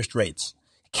and interest rates,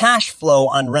 cash flow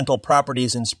on rental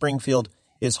properties in Springfield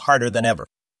is harder than ever.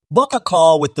 Book a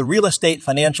call with the Real Estate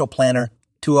Financial Planner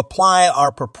to apply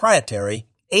our proprietary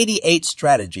 88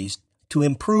 strategies to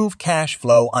improve cash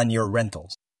flow on your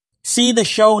rentals. See the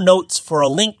show notes for a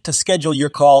link to schedule your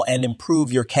call and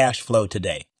improve your cash flow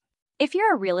today. If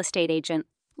you're a real estate agent,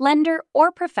 lender,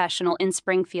 or professional in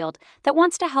Springfield that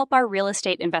wants to help our real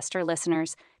estate investor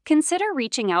listeners, consider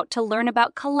reaching out to learn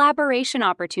about collaboration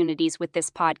opportunities with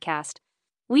this podcast.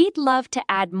 We'd love to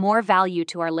add more value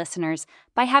to our listeners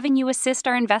by having you assist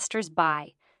our investors buy,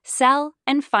 sell,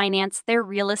 and finance their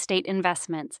real estate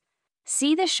investments.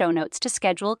 See the show notes to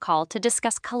schedule a call to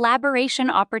discuss collaboration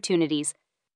opportunities